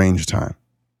actual range time.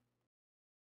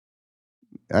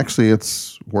 Actually,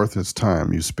 it's worth its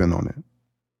time you spend on it.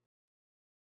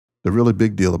 The really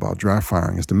big deal about dry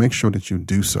firing is to make sure that you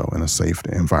do so in a safe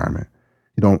environment.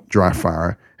 You don't dry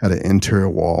fire at an interior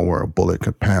wall where a bullet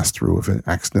could pass through if it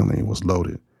accidentally was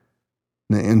loaded.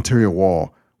 An interior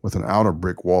wall with an outer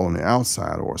brick wall on the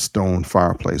outside or a stone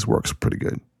fireplace works pretty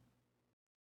good.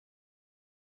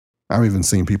 I've even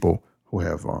seen people who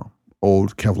have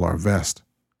old Kevlar vests,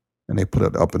 and they put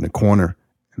it up in the corner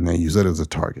and they use it as a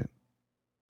target.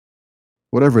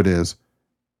 Whatever it is,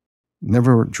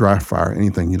 Never dry fire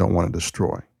anything you don't want to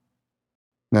destroy.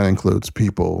 That includes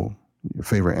people, your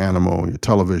favorite animal, your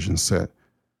television set,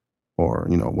 or,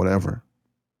 whatever.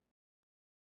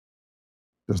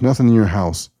 There's nothing in your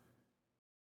house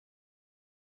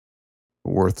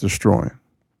worth destroying.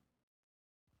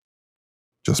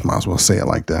 Just might as well say it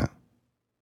like that.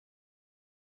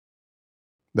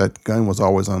 That gun was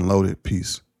always unloaded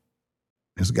piece.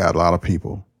 It's got a lot of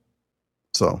people.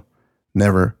 So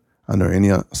never, under any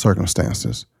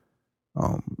circumstances,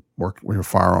 work with your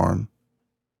firearm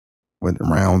with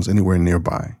rounds anywhere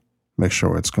nearby. Make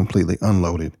sure it's completely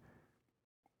unloaded.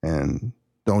 And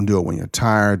don't do it when you're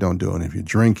tired. Don't do it if you're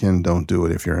drinking. Don't do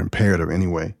it if you're impaired of any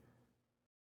way.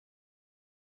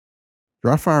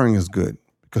 Dry firing is good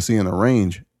because, see, in a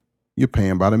range, you're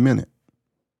paying by the minute.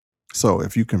 So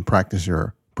if you can practice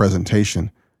your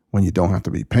presentation when you don't have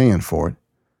to be paying for it,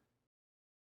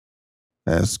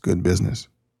 that's good business.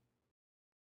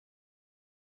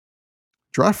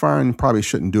 Dry firing, you probably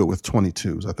shouldn't do it with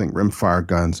 22s. I think rimfire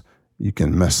guns, you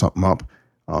can mess something up.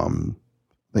 I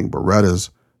think Berettas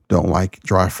don't like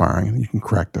dry firing. You can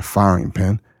crack the firing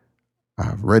pin.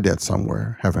 I've read that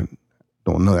somewhere.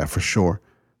 Don't know that for sure.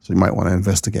 So you might want to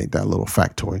investigate that little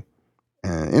factoid.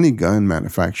 And any gun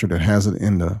manufacturer that has it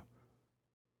in the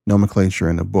nomenclature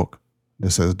in the book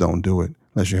that says don't do it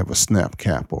unless you have a snap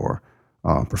cap or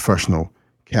a professional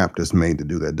cap that's made to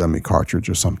do that dummy cartridge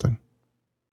or something.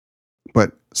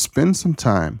 But spend some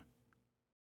time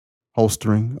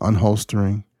holstering,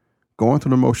 unholstering, going through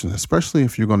the motions, especially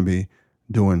if you're going to be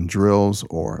doing drills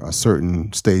or a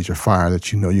certain stage of fire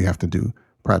that you have to do.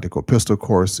 Practical pistol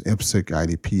course, IPSC,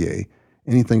 IDPA,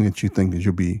 anything that you think that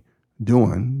you'll be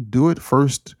doing, do it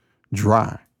first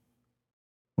dry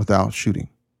without shooting.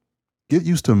 Get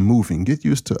used to moving. Get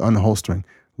used to unholstering.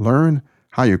 Learn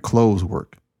how your clothes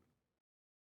work.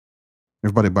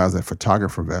 Everybody buys that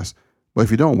photographer vest, but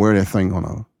if you don't wear that thing on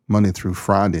a Monday through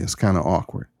Friday, it's kind of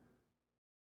awkward.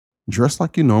 Dress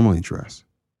like you normally dress.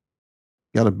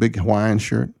 Got a big Hawaiian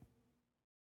shirt?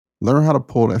 Learn how to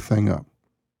pull that thing up.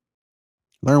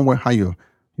 Learn how your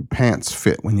pants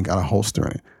fit when you got a holster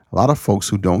in it. A lot of folks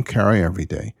who don't carry every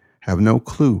day have no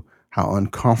clue how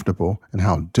uncomfortable and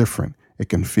how different it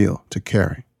can feel to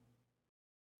carry.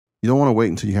 You don't want to wait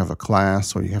until you have a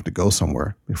class or you have to go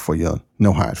somewhere before you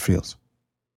know how it feels.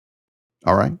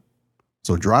 All right?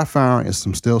 So dry firing is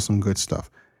still some good stuff.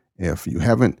 If you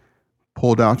haven't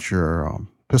pulled out your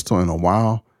pistol in a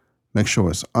while, make sure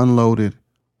it's unloaded,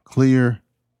 clear,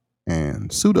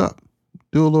 and suit up.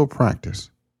 Do a little practice.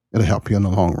 It'll help you in the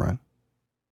long run.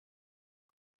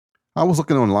 I was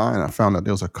looking online. I found out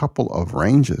there was a couple of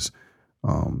ranges.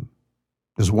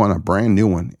 There's a brand new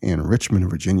one in Richmond,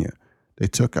 Virginia. They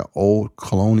took an old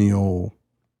colonial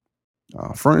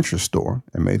furniture store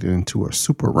and made it into a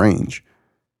super range.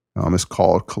 It's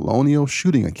called Colonial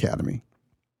Shooting Academy.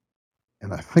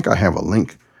 And I think I have a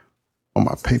link on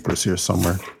my papers here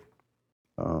somewhere.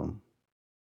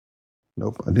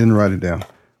 Nope, I didn't write it down.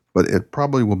 But it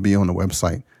probably will be on the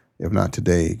website, if not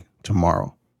today,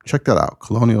 tomorrow. Check that out,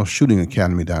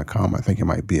 colonialshootingacademy.com. I think it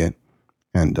might be it.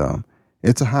 And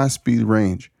it's a high-speed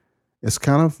range. It's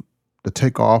kind of the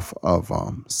takeoff of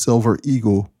Silver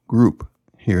Eagle Group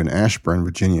here in Ashburn,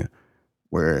 Virginia,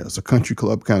 where it's a country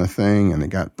club kind of thing, and they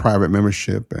got private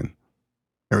membership and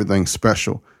everything's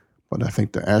special. But I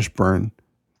think the Ashburn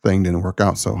thing didn't work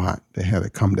out so hot. They had to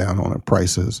come down on the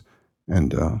prices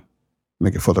and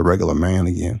make it for the regular man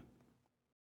again.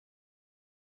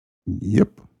 Yep,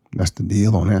 that's the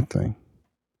deal on that thing.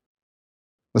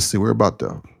 Let's see, we're about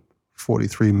the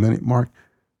 43-minute mark.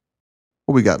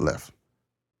 What we got left?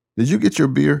 Did you get your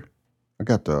beer? I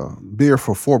got the beer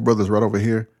for Four Brothers right over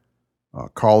here.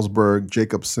 Carlsberg,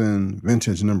 Jacobson,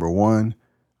 Vintage number 1,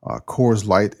 Coors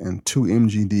Light, and 2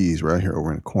 MGDs right here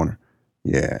over in the corner.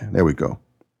 Yeah, there we go.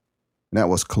 And that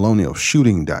was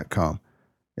colonialshooting.com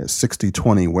at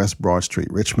 6020 West Broad Street,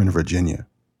 Richmond, Virginia.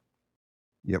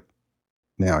 Yep.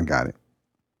 Now I got it.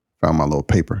 Found my little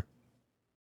paper.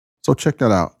 So check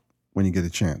that out when you get a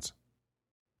chance.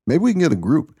 Maybe we can get a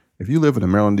group. If you live in the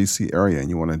Maryland, D.C. area and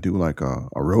you want to do like a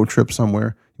road trip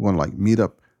somewhere, you want to like meet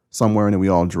up somewhere and then we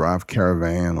all drive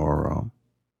caravan or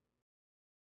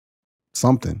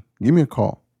something, give me a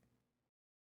call.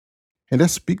 And that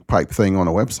SpeakPipe thing on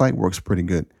the website works pretty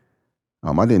good.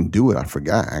 I didn't do it. I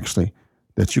forgot, actually,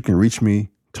 that you can reach me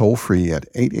toll free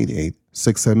at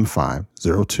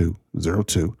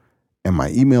 888-675-0202. And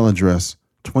my email address,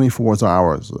 24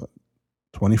 hours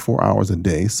a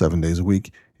day, 7 days a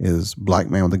week, is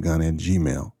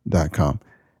blackmanwithagun@gmail.com.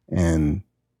 And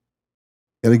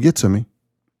it'll get to me,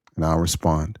 and I'll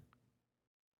respond.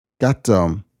 Got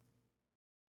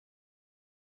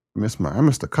I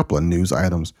missed a couple of news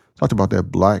items. Talked about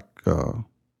that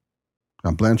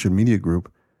Blanchard Media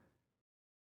Group.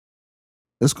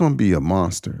 It's going to be a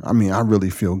monster. I mean, I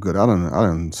really feel good. I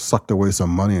done sucked away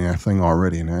some money in that thing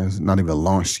already, and it's not even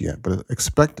launched yet. But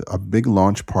expect a big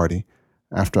launch party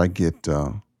after I get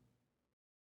 4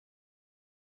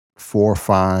 or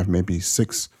 5, maybe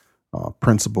 6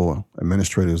 principal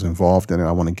administrators involved in it.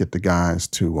 I want to get the guys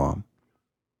to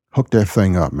hook their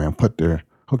thing up, man.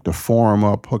 Hook the forum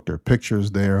up, hook their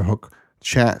pictures there, hook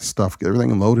chat stuff, get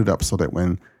everything loaded up so that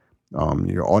when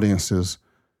your audiences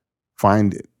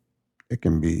find it, it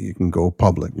can go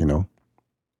public, you know.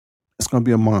 It's going to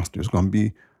be a monster. It's going to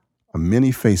be a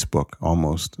mini Facebook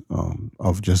almost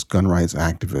of just gun rights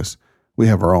activists. We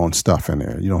have our own stuff in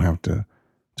there. You don't have to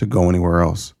go anywhere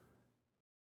else.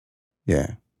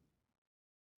 Yeah.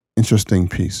 Interesting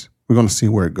piece. We're going to see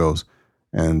where it goes.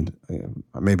 And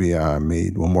maybe I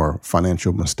made one more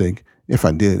financial mistake. If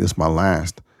I did, it's my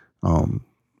last.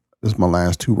 This is my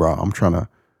last hurrah. I'm trying to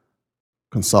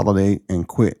consolidate and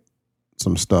quit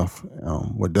some stuff.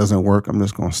 What doesn't work, I'm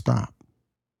just going to stop.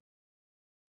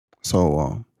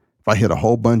 So if I hit a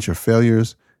whole bunch of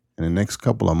failures in the next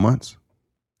couple of months,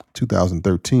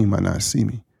 2013 might not see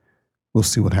me. We'll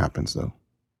see what happens, though.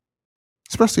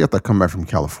 Especially after I come back from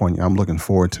California. I'm looking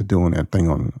forward to doing that thing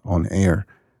on air.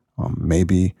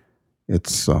 Maybe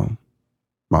it's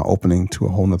my opening to a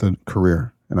whole nother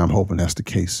career, and I'm hoping that's the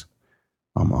case.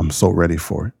 I'm so ready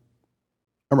for it.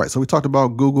 All right, so we talked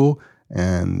about Google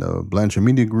and Blanchard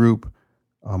Media Group,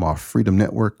 our Freedom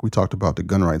Network. We talked about the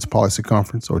Gun Rights Policy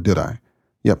Conference, or did I?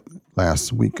 Yep,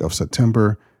 last week of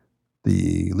September.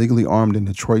 The Legally Armed in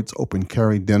Detroit's Open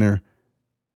Carry Dinner.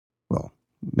 Well,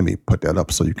 let me put that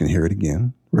up so you can hear it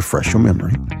again. Refresh your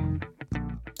memory.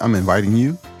 I'm inviting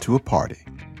you to a party.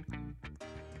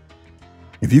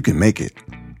 If you can make it,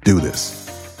 do this.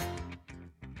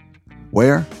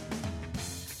 Where?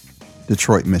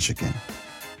 Detroit, Michigan.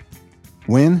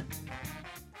 When?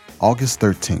 August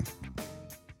 13th.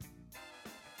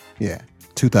 Yeah,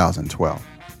 2012.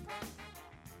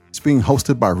 It's being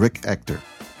hosted by Rick Ector,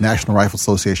 National Rifle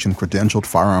Association credentialed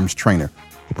firearms trainer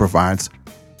who provides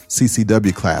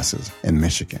CCW classes in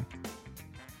Michigan.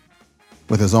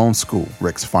 With his own school,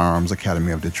 Rick's Firearms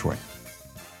Academy of Detroit.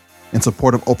 In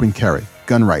support of open carry,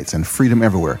 gun rights, and freedom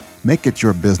everywhere, make it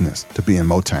your business to be in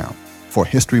Motown for a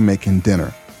history-making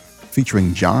dinner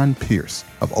featuring John Pierce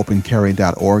of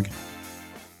opencarry.org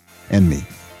and me,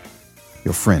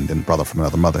 your friend and brother from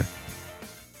another mother.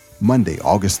 Monday,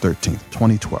 August 13th,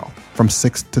 2012, from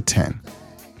 6 to 10.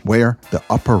 Where? The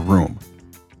Upper Room,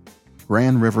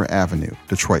 Grand River Avenue,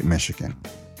 Detroit, Michigan.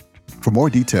 For more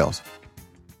details,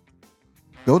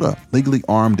 go to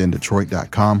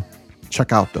legallyarmedindetroit.com,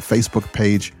 check out the Facebook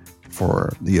page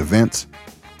for the events,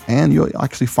 and you'll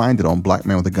actually find it on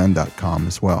blackmanwithagun.com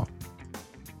as well.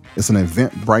 It's an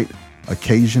Eventbrite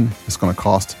occasion. It's going to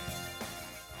cost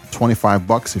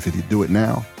 $25 if you do it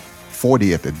now,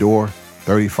 $40 at the door,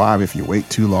 $35 if you wait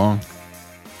too long,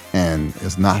 and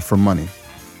it's not for money.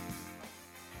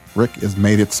 Rick has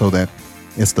made it so that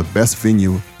it's the best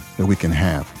venue that we can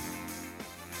have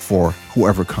for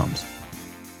whoever comes.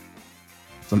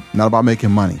 It's not about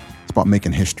making money. It's about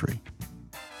making history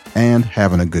and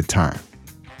having a good time.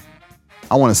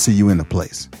 I want to see you in the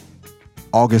place.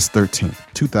 August 13th,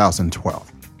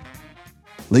 2012.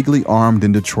 Legally Armed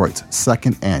in Detroit's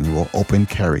second annual Open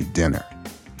Carry Dinner.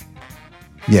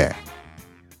 Yeah.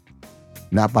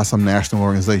 Not by some national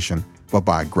organization, but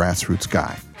by a grassroots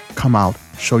guy. Come out,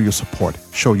 show your support,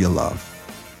 show your love.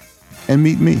 And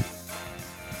meet me,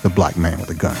 the black man with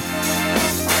a gun.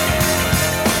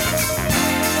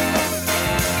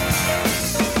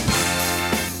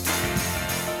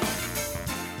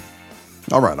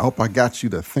 All right, I hope I got you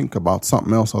to think about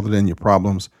something else other than your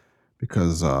problems,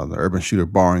 because the Urban Shooter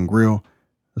Bar and Grill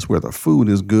is where the food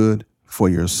is good for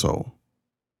your soul.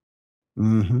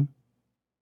 We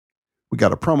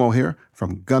got a promo here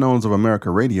from Gun Owners of America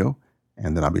Radio,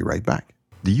 and then I'll be right back.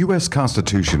 The U.S.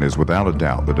 Constitution is without a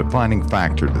doubt the defining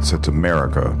factor that sets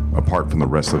America apart from the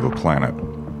rest of the planet.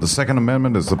 The Second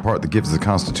Amendment is the part that gives the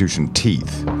Constitution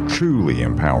teeth, truly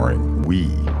empowering we,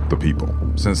 the people.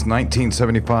 Since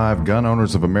 1975, Gun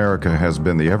Owners of America has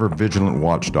been the ever-vigilant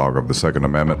watchdog of the Second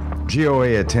Amendment.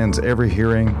 GOA attends every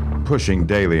hearing, pushing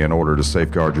daily in order to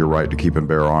safeguard your right to keep and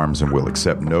bear arms, and will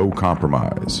accept no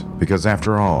compromise. Because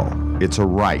after all, it's a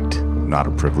right, not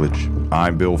a privilege.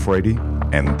 I'm Bill Frady,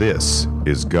 and this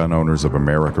is Gun Owners of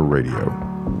America Radio.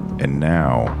 And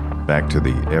now, back to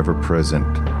the ever-present,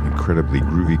 incredibly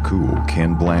groovy cool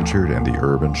Kenn Blanchard and the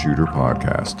Urban Shooter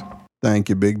Podcast. Thank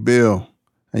you, Big Bill.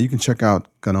 And you can check out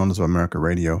Gun Owners of America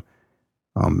Radio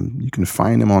You can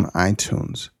find him on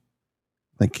iTunes.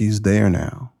 I think he's there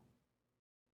now.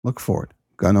 Look for it.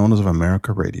 Gun Owners of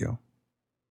America Radio.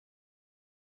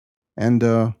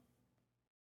 And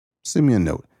send me a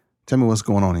note. Tell me what's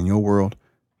going on in your world.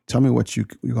 Tell me what you're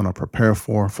going to prepare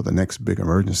for the next big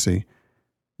emergency.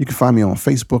 You can find me on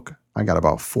Facebook. I got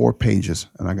about 4 pages,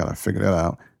 and I got to figure that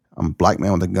out. I'm Black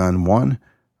Man with a Gun 1,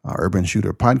 Urban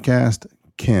Shooter Podcast,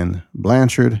 Kenn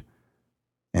Blanchard,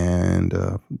 and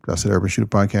I said Urban Shooter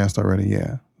Podcast already?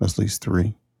 Yeah, that's at least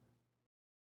 3.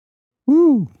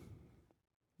 Woo!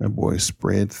 That boy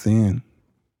spread thin.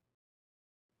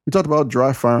 We talked about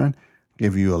dry firing,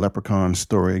 gave you a Leprechaun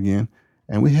Story again,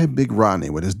 and we had Big Rodney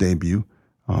with his debut,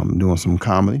 doing some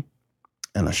comedy,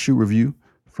 and a shoe review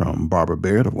from Barbara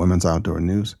Baird of Women's Outdoor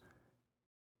News.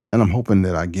 And I'm hoping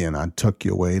that, again, I took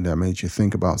you away, that made you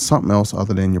think about something else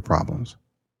other than your problems.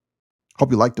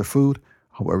 Hope you liked the food.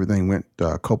 Hope everything went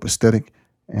copacetic.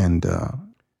 And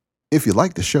if you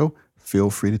like the show, feel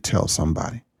free to tell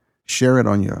somebody. Share it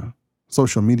on your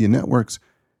social media networks.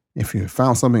 If you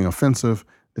found something offensive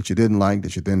that you didn't like,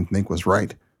 that you didn't think was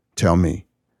right, tell me.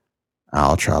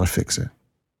 I'll try to fix it.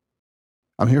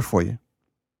 I'm here for you.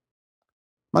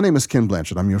 My name is Kenn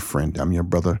Blanchard. I'm your friend. I'm your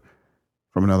brother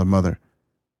from another mother.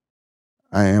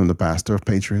 I am the pastor of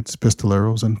patriots,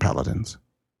 pistoleros, and paladins.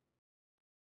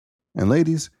 And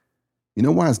ladies, you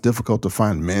know why it's difficult to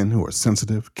find men who are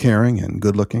sensitive, caring, and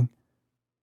good-looking?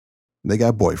 They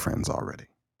got boyfriends already.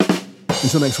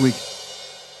 Until next week,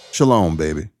 shalom,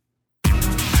 baby.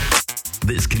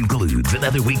 This concludes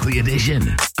another weekly edition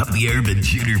of the Urban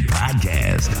Shooter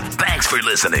Podcast. Thanks for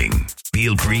listening.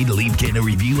 Feel free to leave Kenn a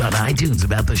review on iTunes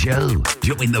about the show.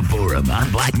 Join the forum on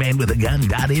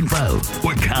blackmanwithagun.info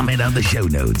or comment on the show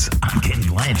notes on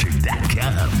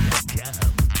KennBlanchard.com.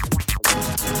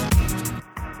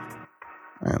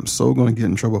 I am so going to get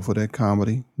in trouble for that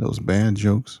comedy, those bad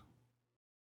jokes,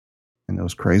 and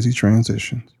those crazy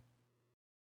transitions.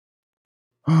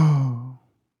 Oh,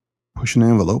 pushing the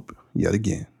envelope yet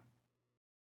again.